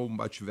how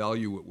much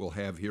value it will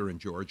have here in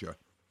Georgia?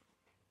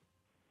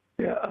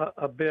 Yeah,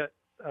 a bit,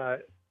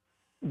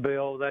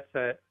 Bill.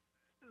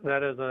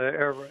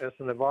 It's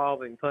an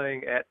evolving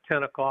thing. At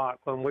 10 o'clock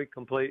when we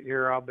complete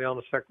here, I'll be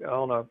on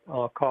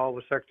a call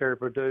with Secretary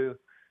Perdue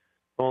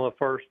one of the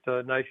first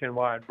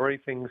nationwide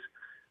briefings.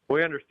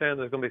 We understand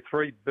there's going to be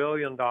 $3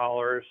 billion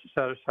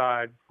set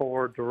aside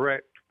for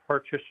direct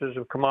purchases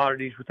of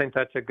commodities. We think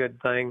that's a good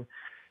thing.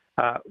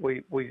 I've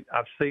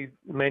seen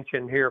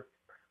mentioned here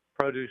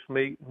produce,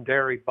 meat, and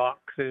dairy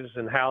boxes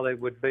and how they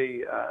would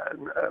be.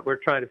 We're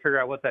trying to figure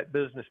out what that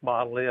business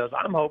model is.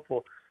 I'm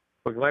hopeful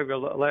we can maybe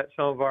let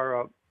some of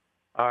our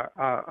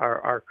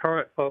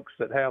current folks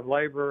that have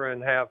labor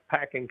and have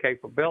packing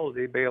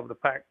capability be able to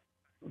pack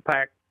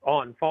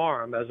on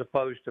farm as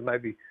opposed to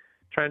maybe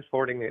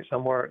transporting it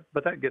somewhere.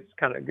 But that gets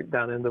kind of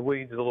down in the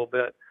weeds a little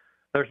bit.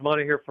 There's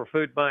money here for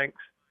food banks.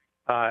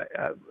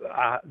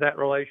 That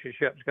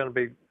relationship is going to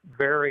be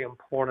very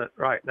important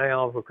right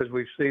now because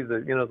we see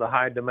the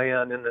high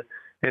demand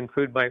in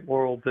food bank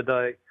world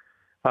today.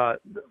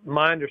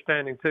 My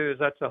understanding too is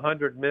that's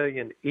 $100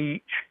 million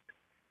each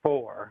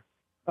for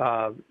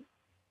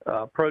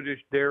produce,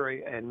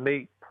 dairy, and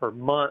meat per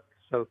month.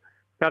 So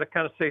got to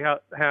kind of see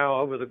how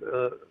over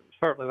the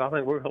certainly I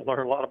think we're going to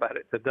learn a lot about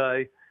it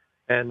today,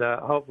 and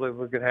hopefully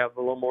we can have a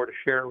little more to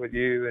share with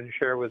you and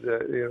share with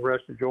the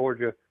rest of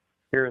Georgia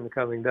here in the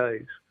coming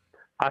days.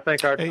 I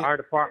think our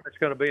department's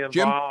going to be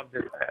involved,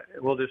 and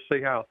we'll just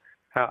see how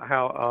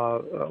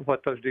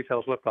what those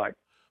details look like.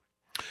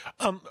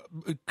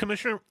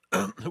 Commissioner,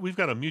 we've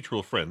got a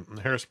mutual friend,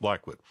 Harris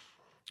Blackwood.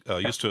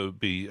 Used to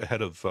be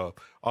head of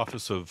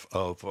Office of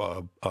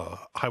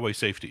Highway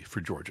Safety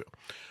for Georgia.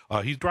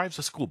 He drives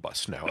a school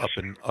bus now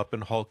up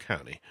in Hall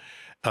County,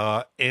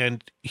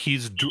 and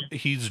he's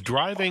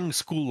driving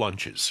school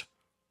lunches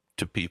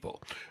to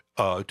people,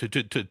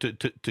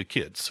 to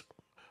kids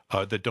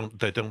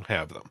that don't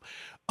have them,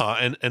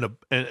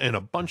 and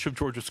a bunch of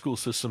Georgia school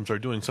systems are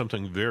doing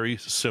something very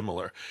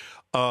similar.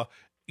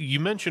 You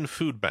mentioned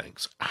food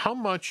banks. How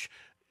much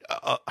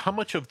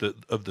of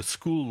the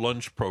school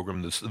lunch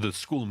program, the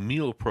school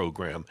meal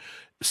program,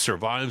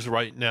 survives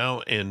right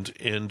now, and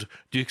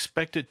do you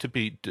expect it to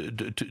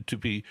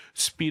be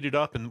speeded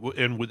up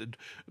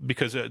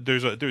because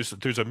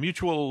there's a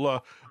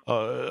mutual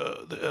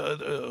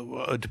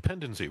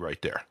dependency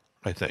right there,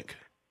 I think.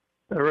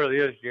 There really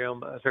is,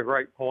 Jim. That's a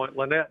great point.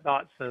 Lynette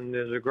Dotson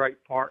is a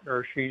great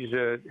partner. She's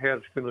head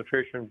of school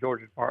nutrition,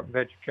 Georgia Department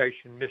of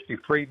Education. Misty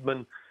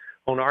Friedman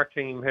on our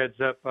team heads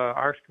up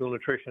our school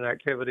nutrition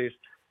activities.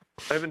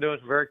 They've been doing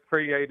some very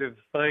creative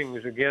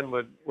things, again,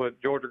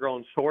 with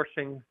Georgia-grown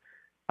sourcing.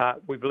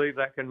 We believe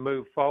that can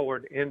move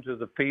forward into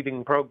the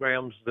feeding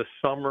programs this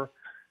summer.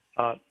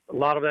 A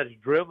lot of that is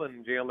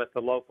driven, Jim, at the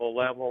local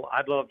level.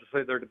 I'd love to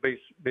see there to be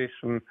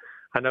some.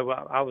 I know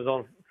I was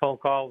on a phone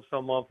call with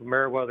someone from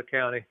Meriwether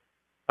County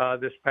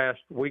this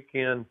past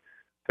weekend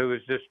who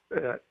was just,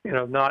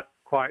 not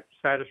quite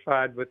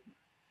satisfied with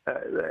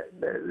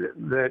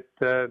that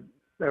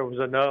there was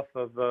enough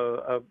of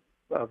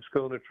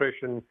school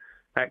nutrition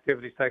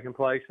activities taking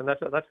place, and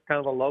that's kind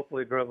of a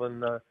locally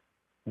driven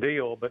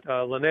deal. But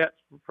Lynette's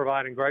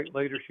providing great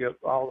leadership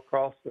all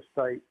across the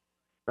state.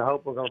 I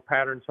hope we're going to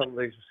pattern some of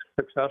these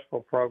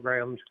successful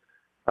programs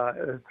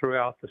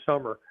throughout the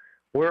summer.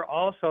 We're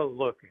also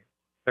looking.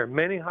 There are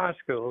many high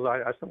schools.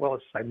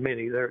 Let's say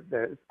many. There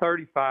are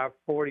 35,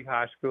 40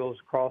 high schools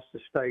across the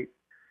state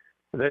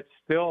that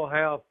still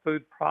have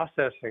food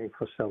processing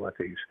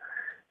facilities.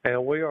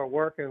 And we are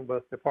working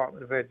with the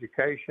Department of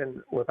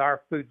Education, with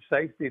our food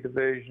safety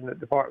division at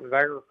Department of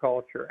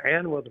Agriculture,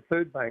 and with the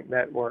food bank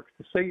networks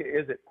to see,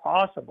 is it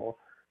possible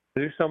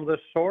to do some of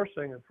this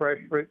sourcing of fresh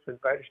fruits and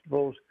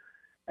vegetables,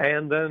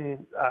 and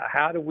then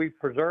how do we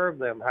preserve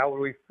them? How do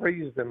we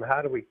freeze them?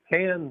 How do we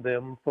can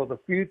them for the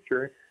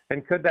future?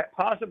 And could that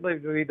possibly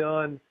be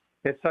done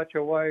in such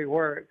a way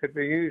where it could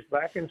be used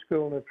back in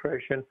school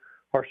nutrition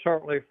or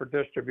certainly for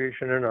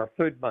distribution in our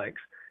food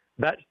banks?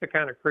 That's the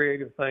kind of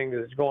creative thing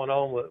that's going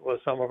on with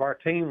some of our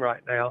team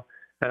right now.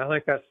 And I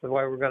think that's the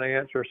way we're going to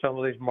answer some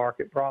of these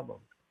market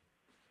problems.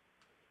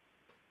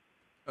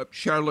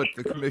 Charlotte,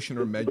 the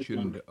commissioner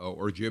mentioned,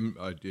 or Jim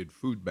did,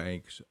 food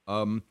banks.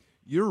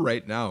 You're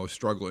right now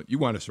struggling. You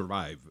want to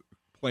survive,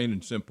 plain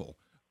and simple.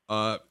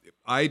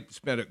 I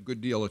spent a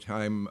good deal of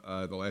time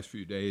the last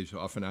few days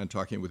off and on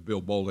talking with Bill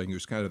Bowling,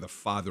 who's kind of the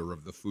father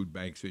of the food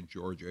banks in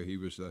Georgia. He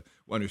was the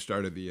one who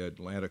started the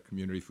Atlanta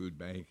Community Food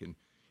Bank and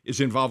is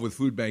involved with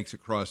food banks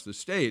across the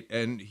state.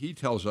 And he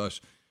tells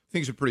us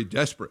things are pretty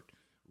desperate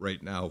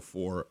right now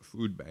for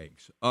food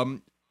banks.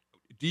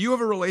 Do you have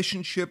a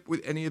relationship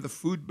with any of the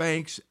food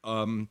banks?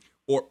 And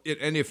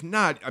if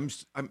not,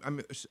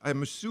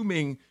 I'm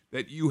assuming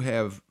that you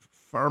have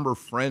farmer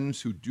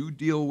friends who do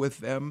deal with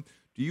them.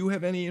 Do you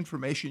have any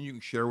information you can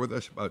share with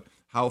us about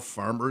how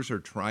farmers are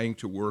trying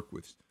to work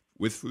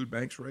with food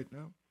banks right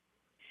now?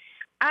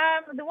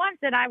 The ones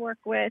that I work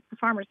with, the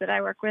farmers that I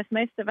work with,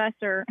 most of us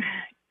are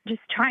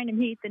just trying to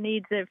meet the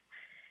needs of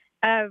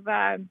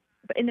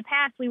in the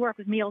past, we worked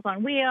with Meals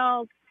on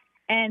Wheels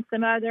and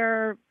some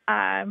other,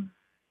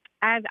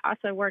 I've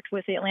also worked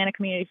with the Atlanta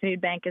Community Food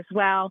Bank as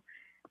well,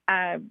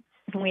 when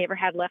we ever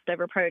had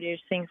leftover produce,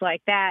 things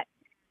like that.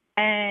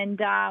 And,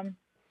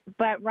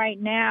 but right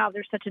now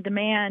there's such a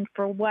demand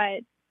for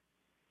what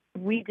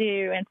we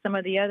do and some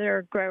of the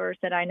other growers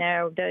that I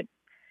know that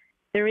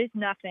there is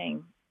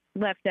nothing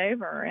left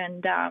over,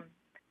 and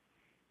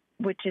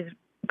which is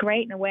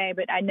great in a way.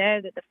 But I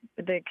know that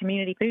the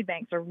community food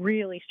banks are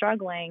really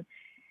struggling,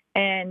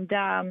 and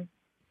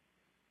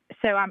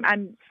so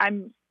I'm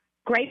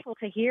grateful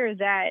to hear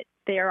that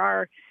there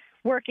are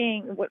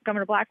working. What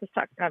Commissioner Black was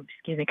talking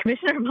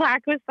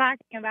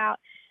about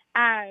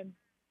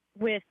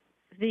with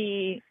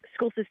the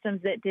school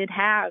systems that did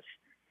have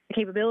the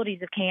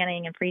capabilities of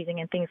canning and freezing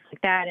and things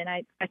like that. And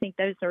I think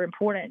those are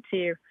important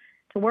to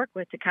work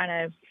with, to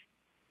kind of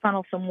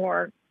funnel some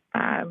more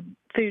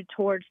food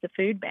towards the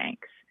food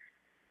banks.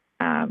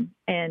 And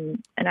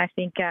I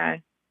think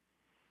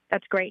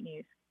that's great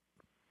news.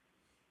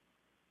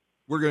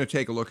 We're going to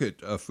take a look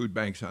at food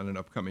banks on an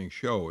upcoming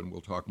show, and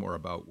we'll talk more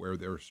about where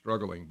they're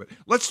struggling. But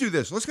let's do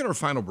this. Let's get our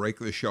final break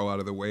of the show out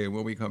of the way, and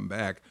when we come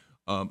back,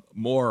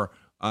 more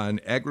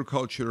on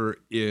agriculture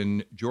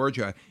in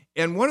Georgia.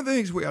 And one of the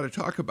things we ought to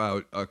talk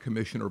about,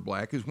 Commissioner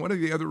Black, is one of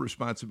the other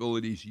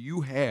responsibilities you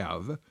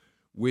have,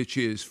 which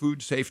is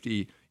food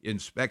safety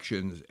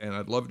inspections. And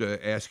I'd love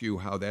to ask you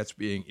how that's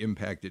being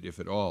impacted, if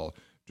at all,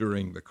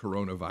 during the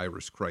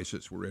coronavirus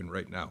crisis we're in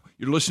right now.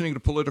 You're listening to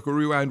Political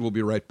Rewind. We'll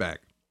be right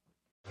back.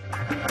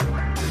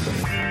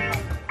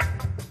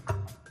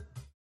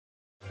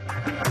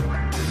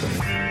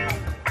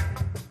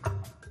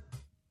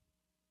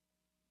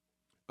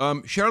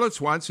 Charlotte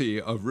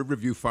Swansea of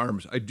Riverview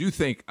Farms, I do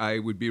think I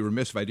would be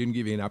remiss if I didn't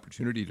give you an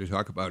opportunity to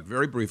talk about,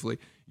 very briefly,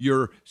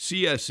 your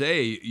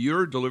CSA.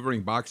 You're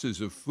delivering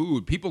boxes of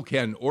food. People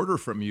can order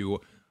from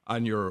you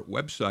on your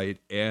website,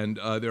 and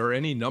there are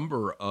any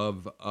number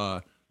of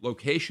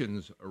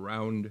locations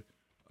around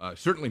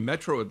certainly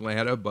Metro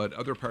Atlanta, but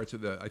other parts of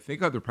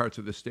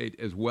the state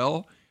as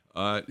well.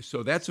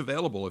 So that's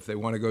available if they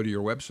want to go to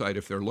your website,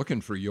 if they're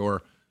looking for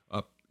your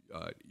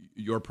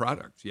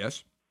products.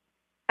 Yes?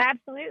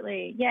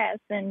 Absolutely. Yes.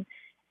 And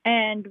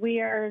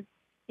we are,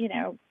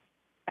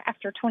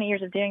 after 20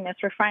 years of doing this,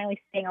 we're finally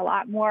seeing a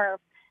lot more of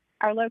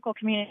our local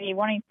community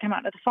wanting to come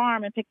out to the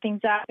farm and pick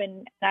things up.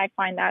 And I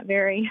find that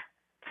very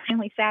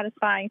finally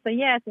satisfying. So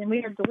yes, and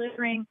we are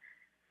delivering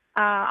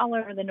all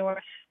over the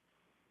North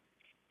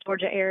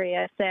Georgia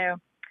area. So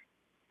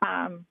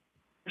we're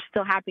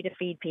still happy to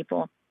feed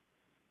people.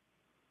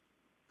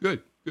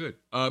 Good.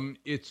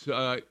 It's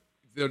the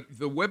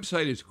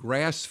website is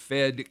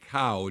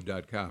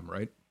grassfedcow.com,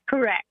 right?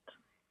 Correct.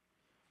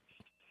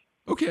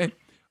 Okay.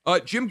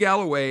 Jim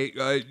Galloway,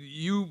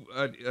 you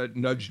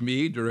nudged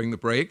me during the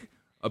break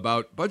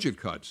about budget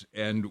cuts,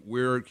 and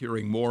we're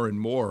hearing more and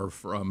more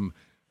from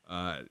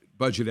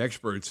budget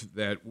experts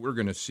that we're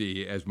going to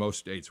see, as most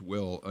states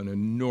will, an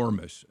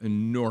enormous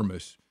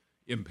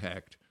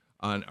impact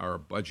on our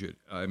budget.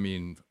 I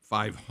mean,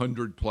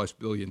 $500+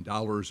 billion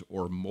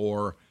or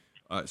more.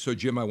 So,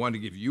 Jim, I wanted to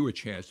give you a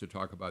chance to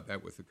talk about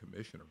that with the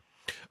commissioner.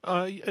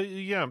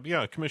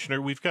 Yeah,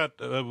 Commissioner. We've got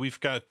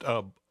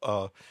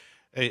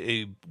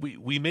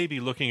we may be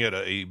looking at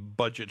a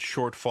budget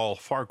shortfall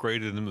far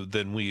greater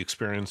than we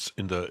experienced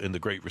in the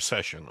Great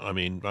Recession. I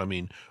mean,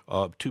 $2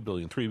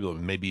 billion, $3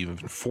 billion, maybe even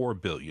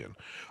 $4 billion.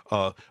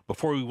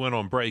 Before we went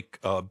on break,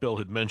 Bill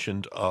had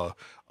mentioned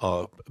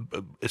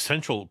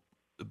essential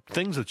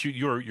things that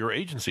your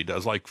agency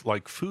does,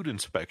 like food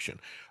inspection.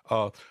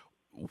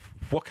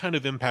 What kind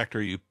of impact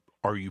are you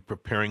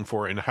preparing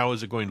for, and how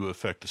is it going to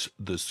affect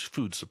this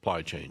food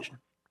supply chain?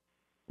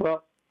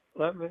 Well,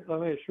 let me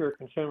assure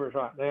consumers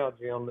right now,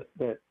 Jim,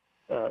 that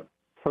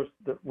first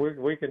that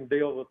we can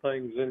deal with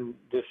things in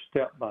just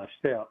step by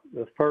step.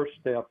 The first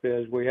step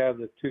is we have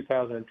the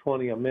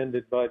 2020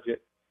 amended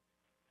budget.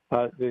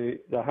 The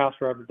House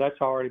Representatives,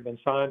 that's already been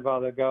signed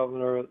by the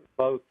governor.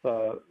 Both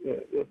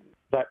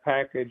that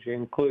package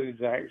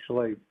includes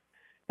actually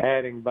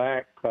adding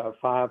back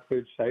 5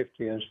 food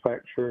safety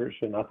inspectors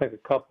and I think a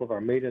couple of our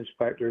meat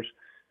inspectors.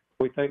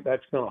 We think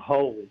that's going to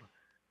hold.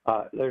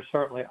 There's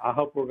certainly, I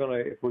hope we're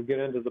going to, if we get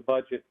into the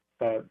budget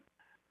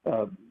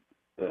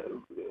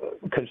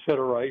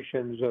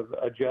considerations of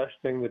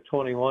adjusting the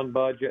 21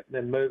 budget and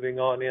then moving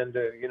on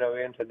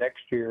into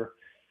next year,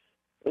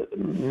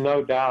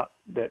 no doubt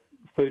that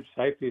food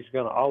safety is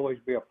going to always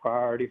be a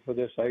priority for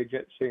this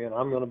agency, and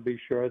I'm going to be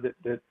sure that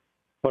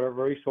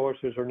whatever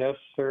resources are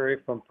necessary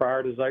from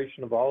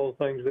prioritization of all the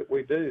things that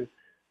we do.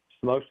 It's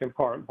the most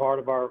important part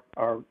of our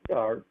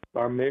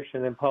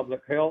mission in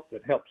public health.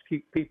 It helps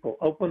keep people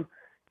open,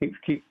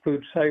 keep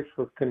food safe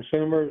for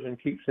consumers,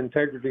 and keeps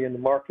integrity in the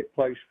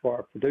marketplace for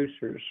our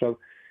producers. So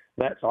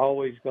that's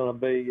always going to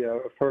be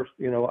first,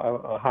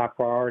 a high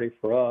priority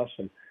for us.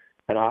 And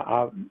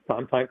I'm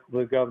thankful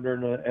the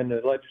governor and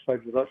the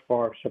legislature thus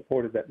far have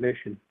supported that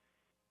mission.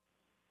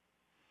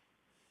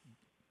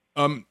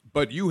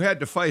 But you had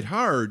to fight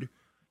hard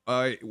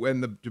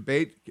when the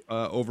debate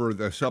over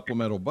the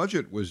supplemental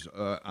budget was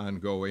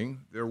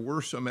ongoing. There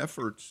were some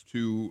efforts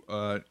to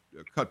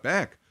cut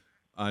back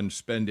on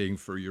spending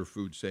for your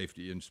food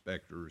safety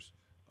inspectors,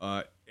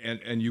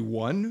 and you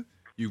won.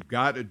 You've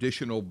got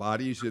additional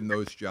bodies in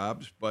those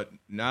jobs, but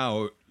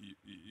now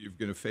you're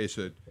going to face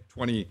a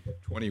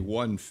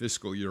 2021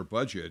 fiscal year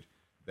budget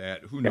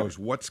that who knows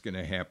what's going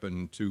to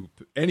happen to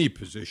any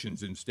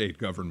positions in state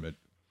government.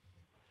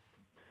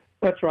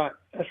 That's right,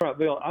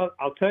 Bill.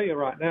 I'll tell you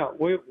right now,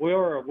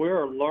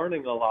 we're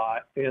learning a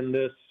lot in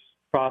this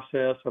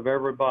process of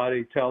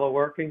everybody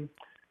teleworking.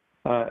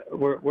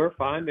 We're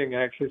finding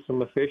actually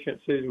some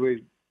efficiencies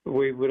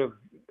we would have,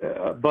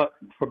 but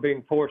for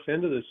being forced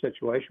into this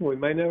situation, we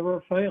may never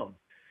have found.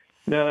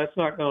 Now that's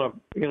not going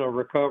to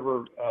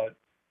recover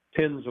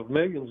tens of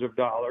millions of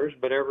dollars,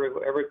 but every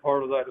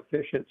part of that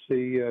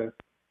efficiency,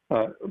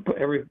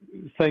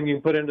 everything you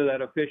can put into that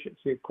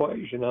efficiency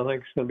equation, I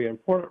think is going to be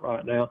important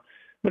right now.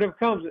 But it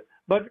becomes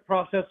budget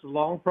process is a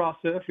long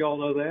process. You all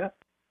know that.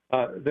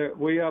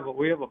 We have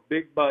a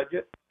big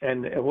budget,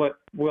 and what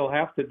we'll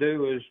have to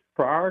do is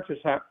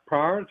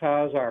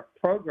prioritize our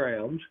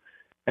programs.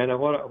 And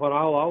what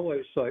I'll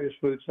always say is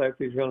food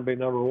safety is going to be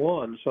number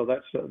one. So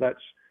that's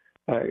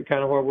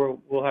kind of where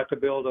we'll have to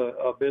build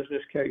a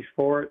business case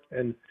for it,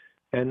 and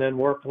then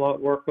work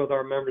with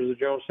our members of the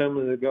General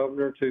Assembly and the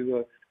governor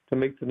to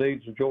meet the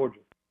needs of Georgia.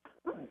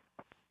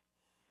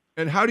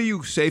 And how do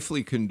you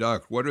safely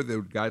conduct? What are the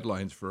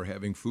guidelines for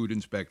having food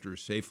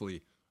inspectors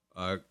safely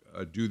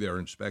do their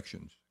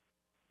inspections?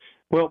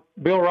 Well,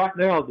 Bill, right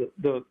now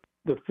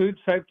the food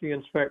safety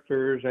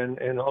inspectors and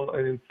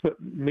put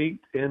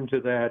meat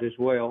into that as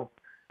well.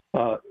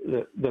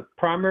 The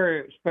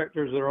primary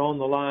inspectors that are on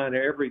the line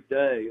every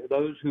day,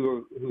 those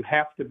who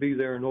have to be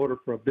there in order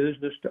for a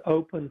business to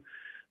open,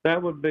 that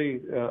would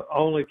be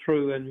only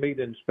true in meat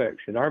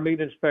inspection. Our meat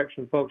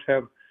inspection folks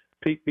have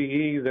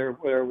PPE.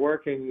 They're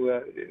working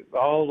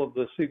all of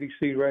the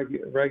CDC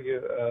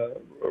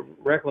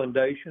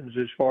recommendations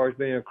as far as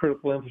being a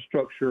critical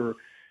infrastructure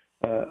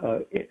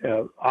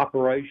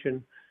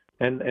operation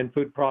and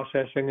food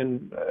processing,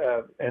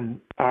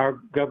 and our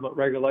government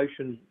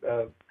regulations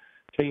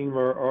team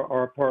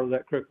are a part of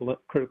that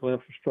critical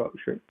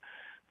infrastructure.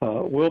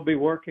 We'll be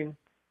working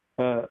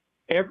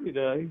every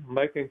day,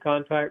 making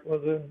contact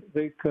with the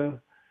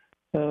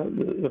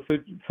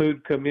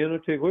food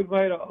community. We've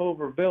made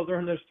Bill,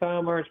 during this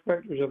time, our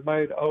inspectors have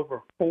made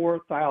over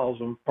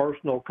 4,000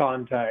 personal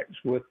contacts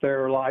with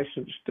their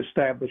licensed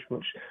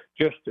establishments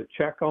just to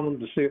check on them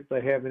to see if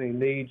they have any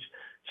needs,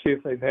 see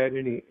if they've had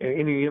any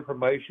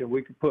information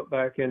we could put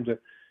back into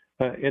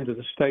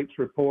the state's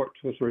reports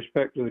with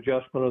respect to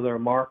adjustment of their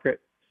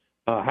market,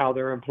 how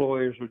their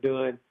employees are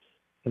doing.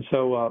 And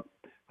so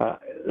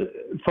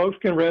folks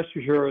can rest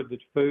assured that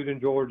food in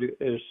Georgia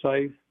is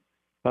safe.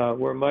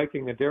 We're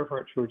making a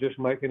difference. We're just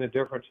making a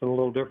difference in a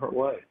little different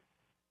way.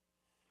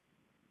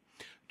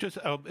 Just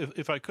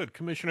if I could,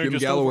 Commissioner, Jim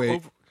just Galloway.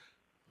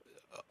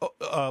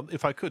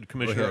 If I could,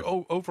 Commissioner,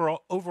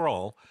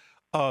 overall,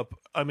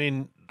 I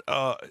mean,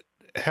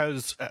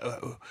 has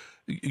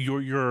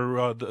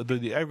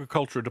the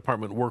Agriculture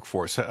Department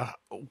workforce,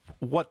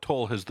 what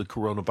toll has the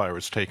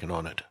coronavirus taken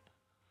on it?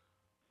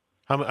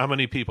 How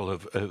many people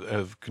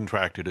have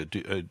contracted it?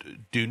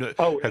 Do you know?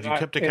 Have you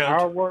kept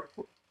account?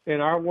 In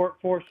our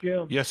workforce,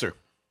 Jim? Yes, sir.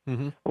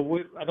 Mm-hmm.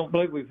 Well, I don't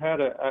believe we've had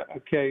a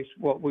case.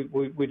 Well,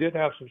 we did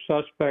have some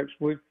suspects.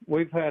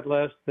 We've had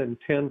less than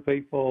 10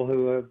 people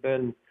who have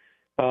been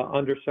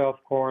under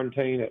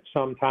self-quarantine at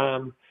some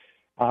time.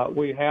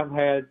 We have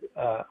had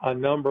a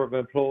number of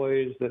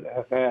employees that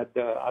have had,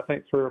 I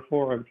think 3 or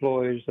 4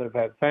 employees that have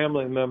had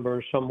family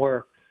members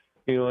somewhere,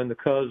 in the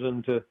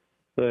cousin to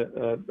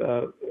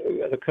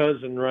the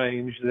cousin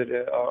range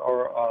that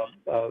are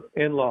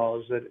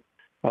in-laws that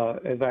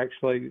have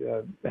actually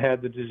had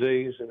the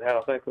disease and had,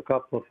 I think, a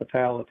couple of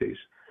fatalities.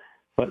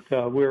 But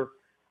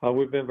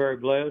we've been very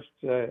blessed.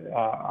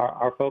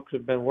 Our folks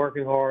have been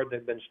working hard.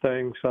 They've been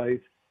staying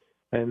safe.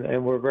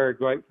 And we're very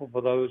grateful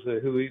for those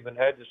who even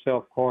had to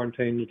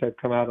self-quarantine that have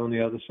come out on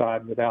the other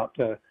side without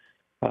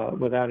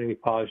any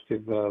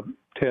positive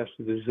test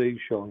of the disease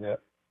showing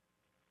up.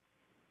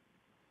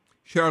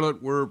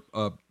 Charlotte, we're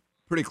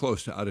pretty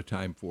close to out of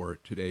time for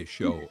today's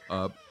show.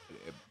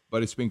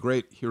 But it's been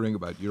great hearing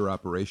about your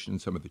operation,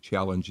 some of the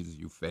challenges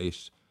you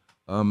face.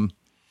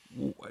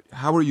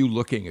 How are you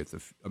looking at the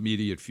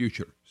immediate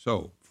future?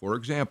 So, for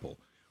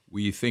example,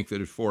 we think that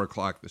at 4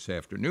 o'clock this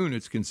afternoon,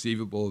 it's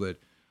conceivable that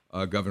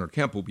Governor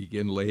Kemp will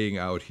begin laying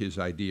out his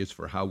ideas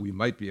for how we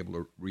might be able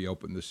to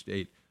reopen the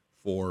state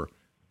for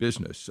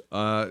business.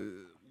 Are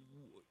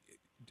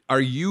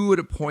you at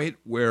a point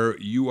where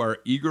you are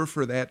eager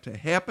for that to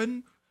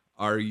happen?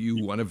 Are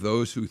you one of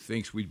those who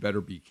thinks we'd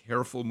better be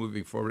careful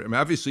moving forward? I mean,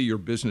 obviously your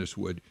business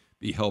would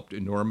be helped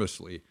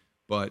enormously,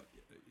 but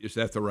is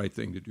that the right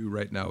thing to do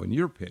right now, in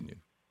your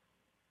opinion?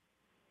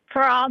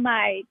 For all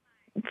my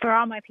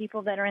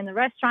people that are in the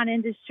restaurant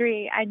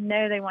industry, I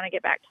know they want to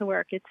get back to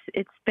work.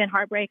 It's been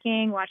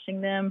heartbreaking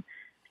watching them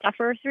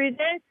suffer through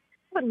this.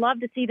 I would love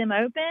to see them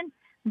open,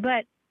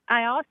 but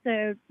I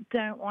also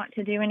don't want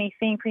to do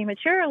anything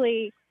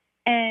prematurely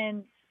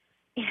and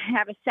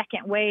have a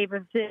second wave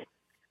of this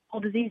whole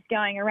disease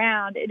going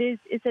around.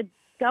 It's a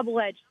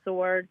double-edged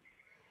sword,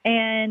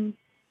 and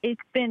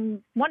it's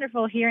been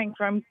wonderful hearing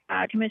from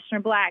Commissioner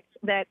Black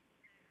that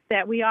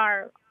we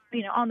are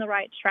on the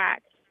right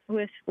track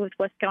with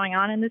what's going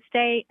on in the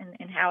state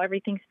and how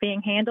everything's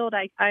being handled.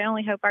 I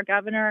only hope our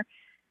governor,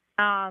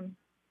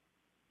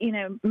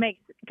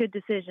 makes good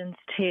decisions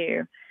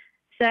too.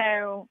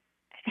 So,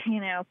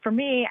 for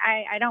me,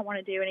 I don't want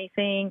to do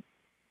anything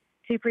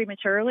too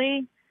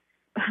prematurely,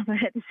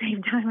 but at the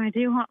same time, I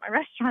do want my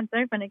restaurants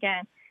open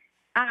again.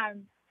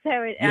 I'm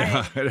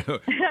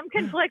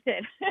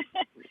conflicted.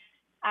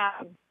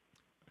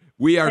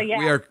 We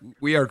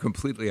are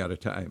completely out of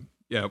time.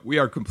 Yeah, we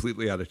are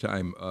completely out of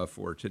time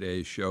for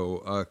today's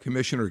show.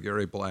 Commissioner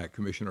Gary Black,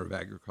 Commissioner of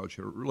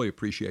Agriculture, really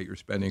appreciate your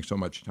spending so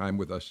much time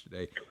with us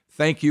today.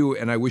 Thank you,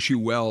 and I wish you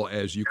well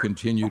as you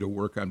continue to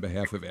work on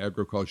behalf of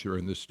agriculture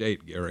in the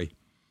state, Gary.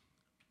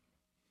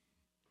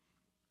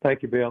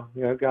 Thank you, Bill.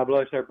 God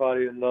bless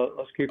everybody, and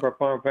let's keep our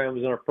farm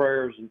families in our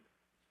prayers, and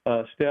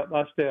step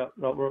by step,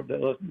 no one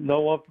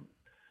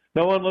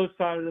lose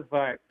sight of the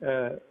fact.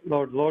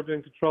 Lord's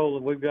in control,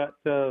 and we've got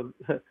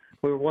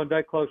we're one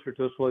day closer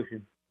to a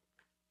solution.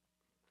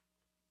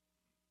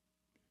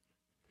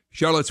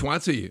 Charlotte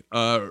Swansea,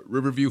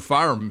 Riverview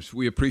Farms,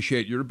 we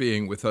appreciate your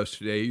being with us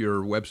today.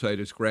 Your website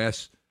is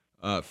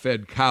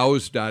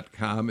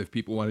grassfedcows.com. If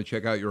people want to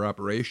check out your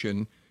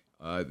operation,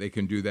 they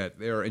can do that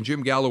there. And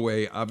Jim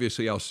Galloway,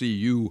 obviously I'll see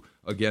you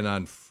again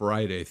on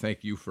Friday.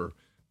 Thank you for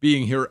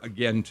being here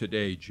again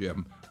today,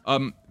 Jim.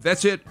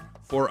 That's it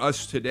for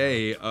us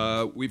today.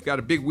 We've got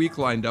a big week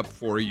lined up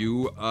for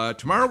you.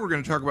 Tomorrow we're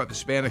going to talk about the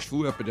Spanish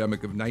flu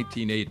epidemic of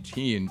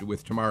 1918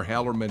 with Tamar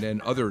Hallerman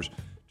and others.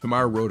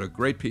 Tamar wrote a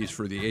great piece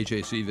for the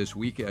AJC this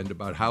weekend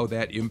about how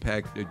that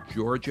impacted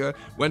Georgia.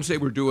 Wednesday,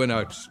 we're doing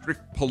a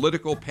strict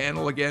political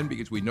panel again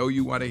because we know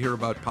you want to hear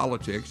about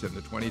politics and the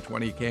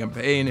 2020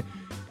 campaign.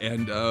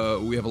 And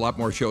we have a lot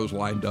more shows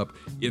lined up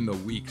in the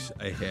weeks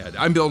ahead.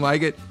 I'm Bill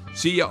Nigut.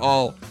 See you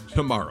all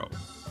tomorrow.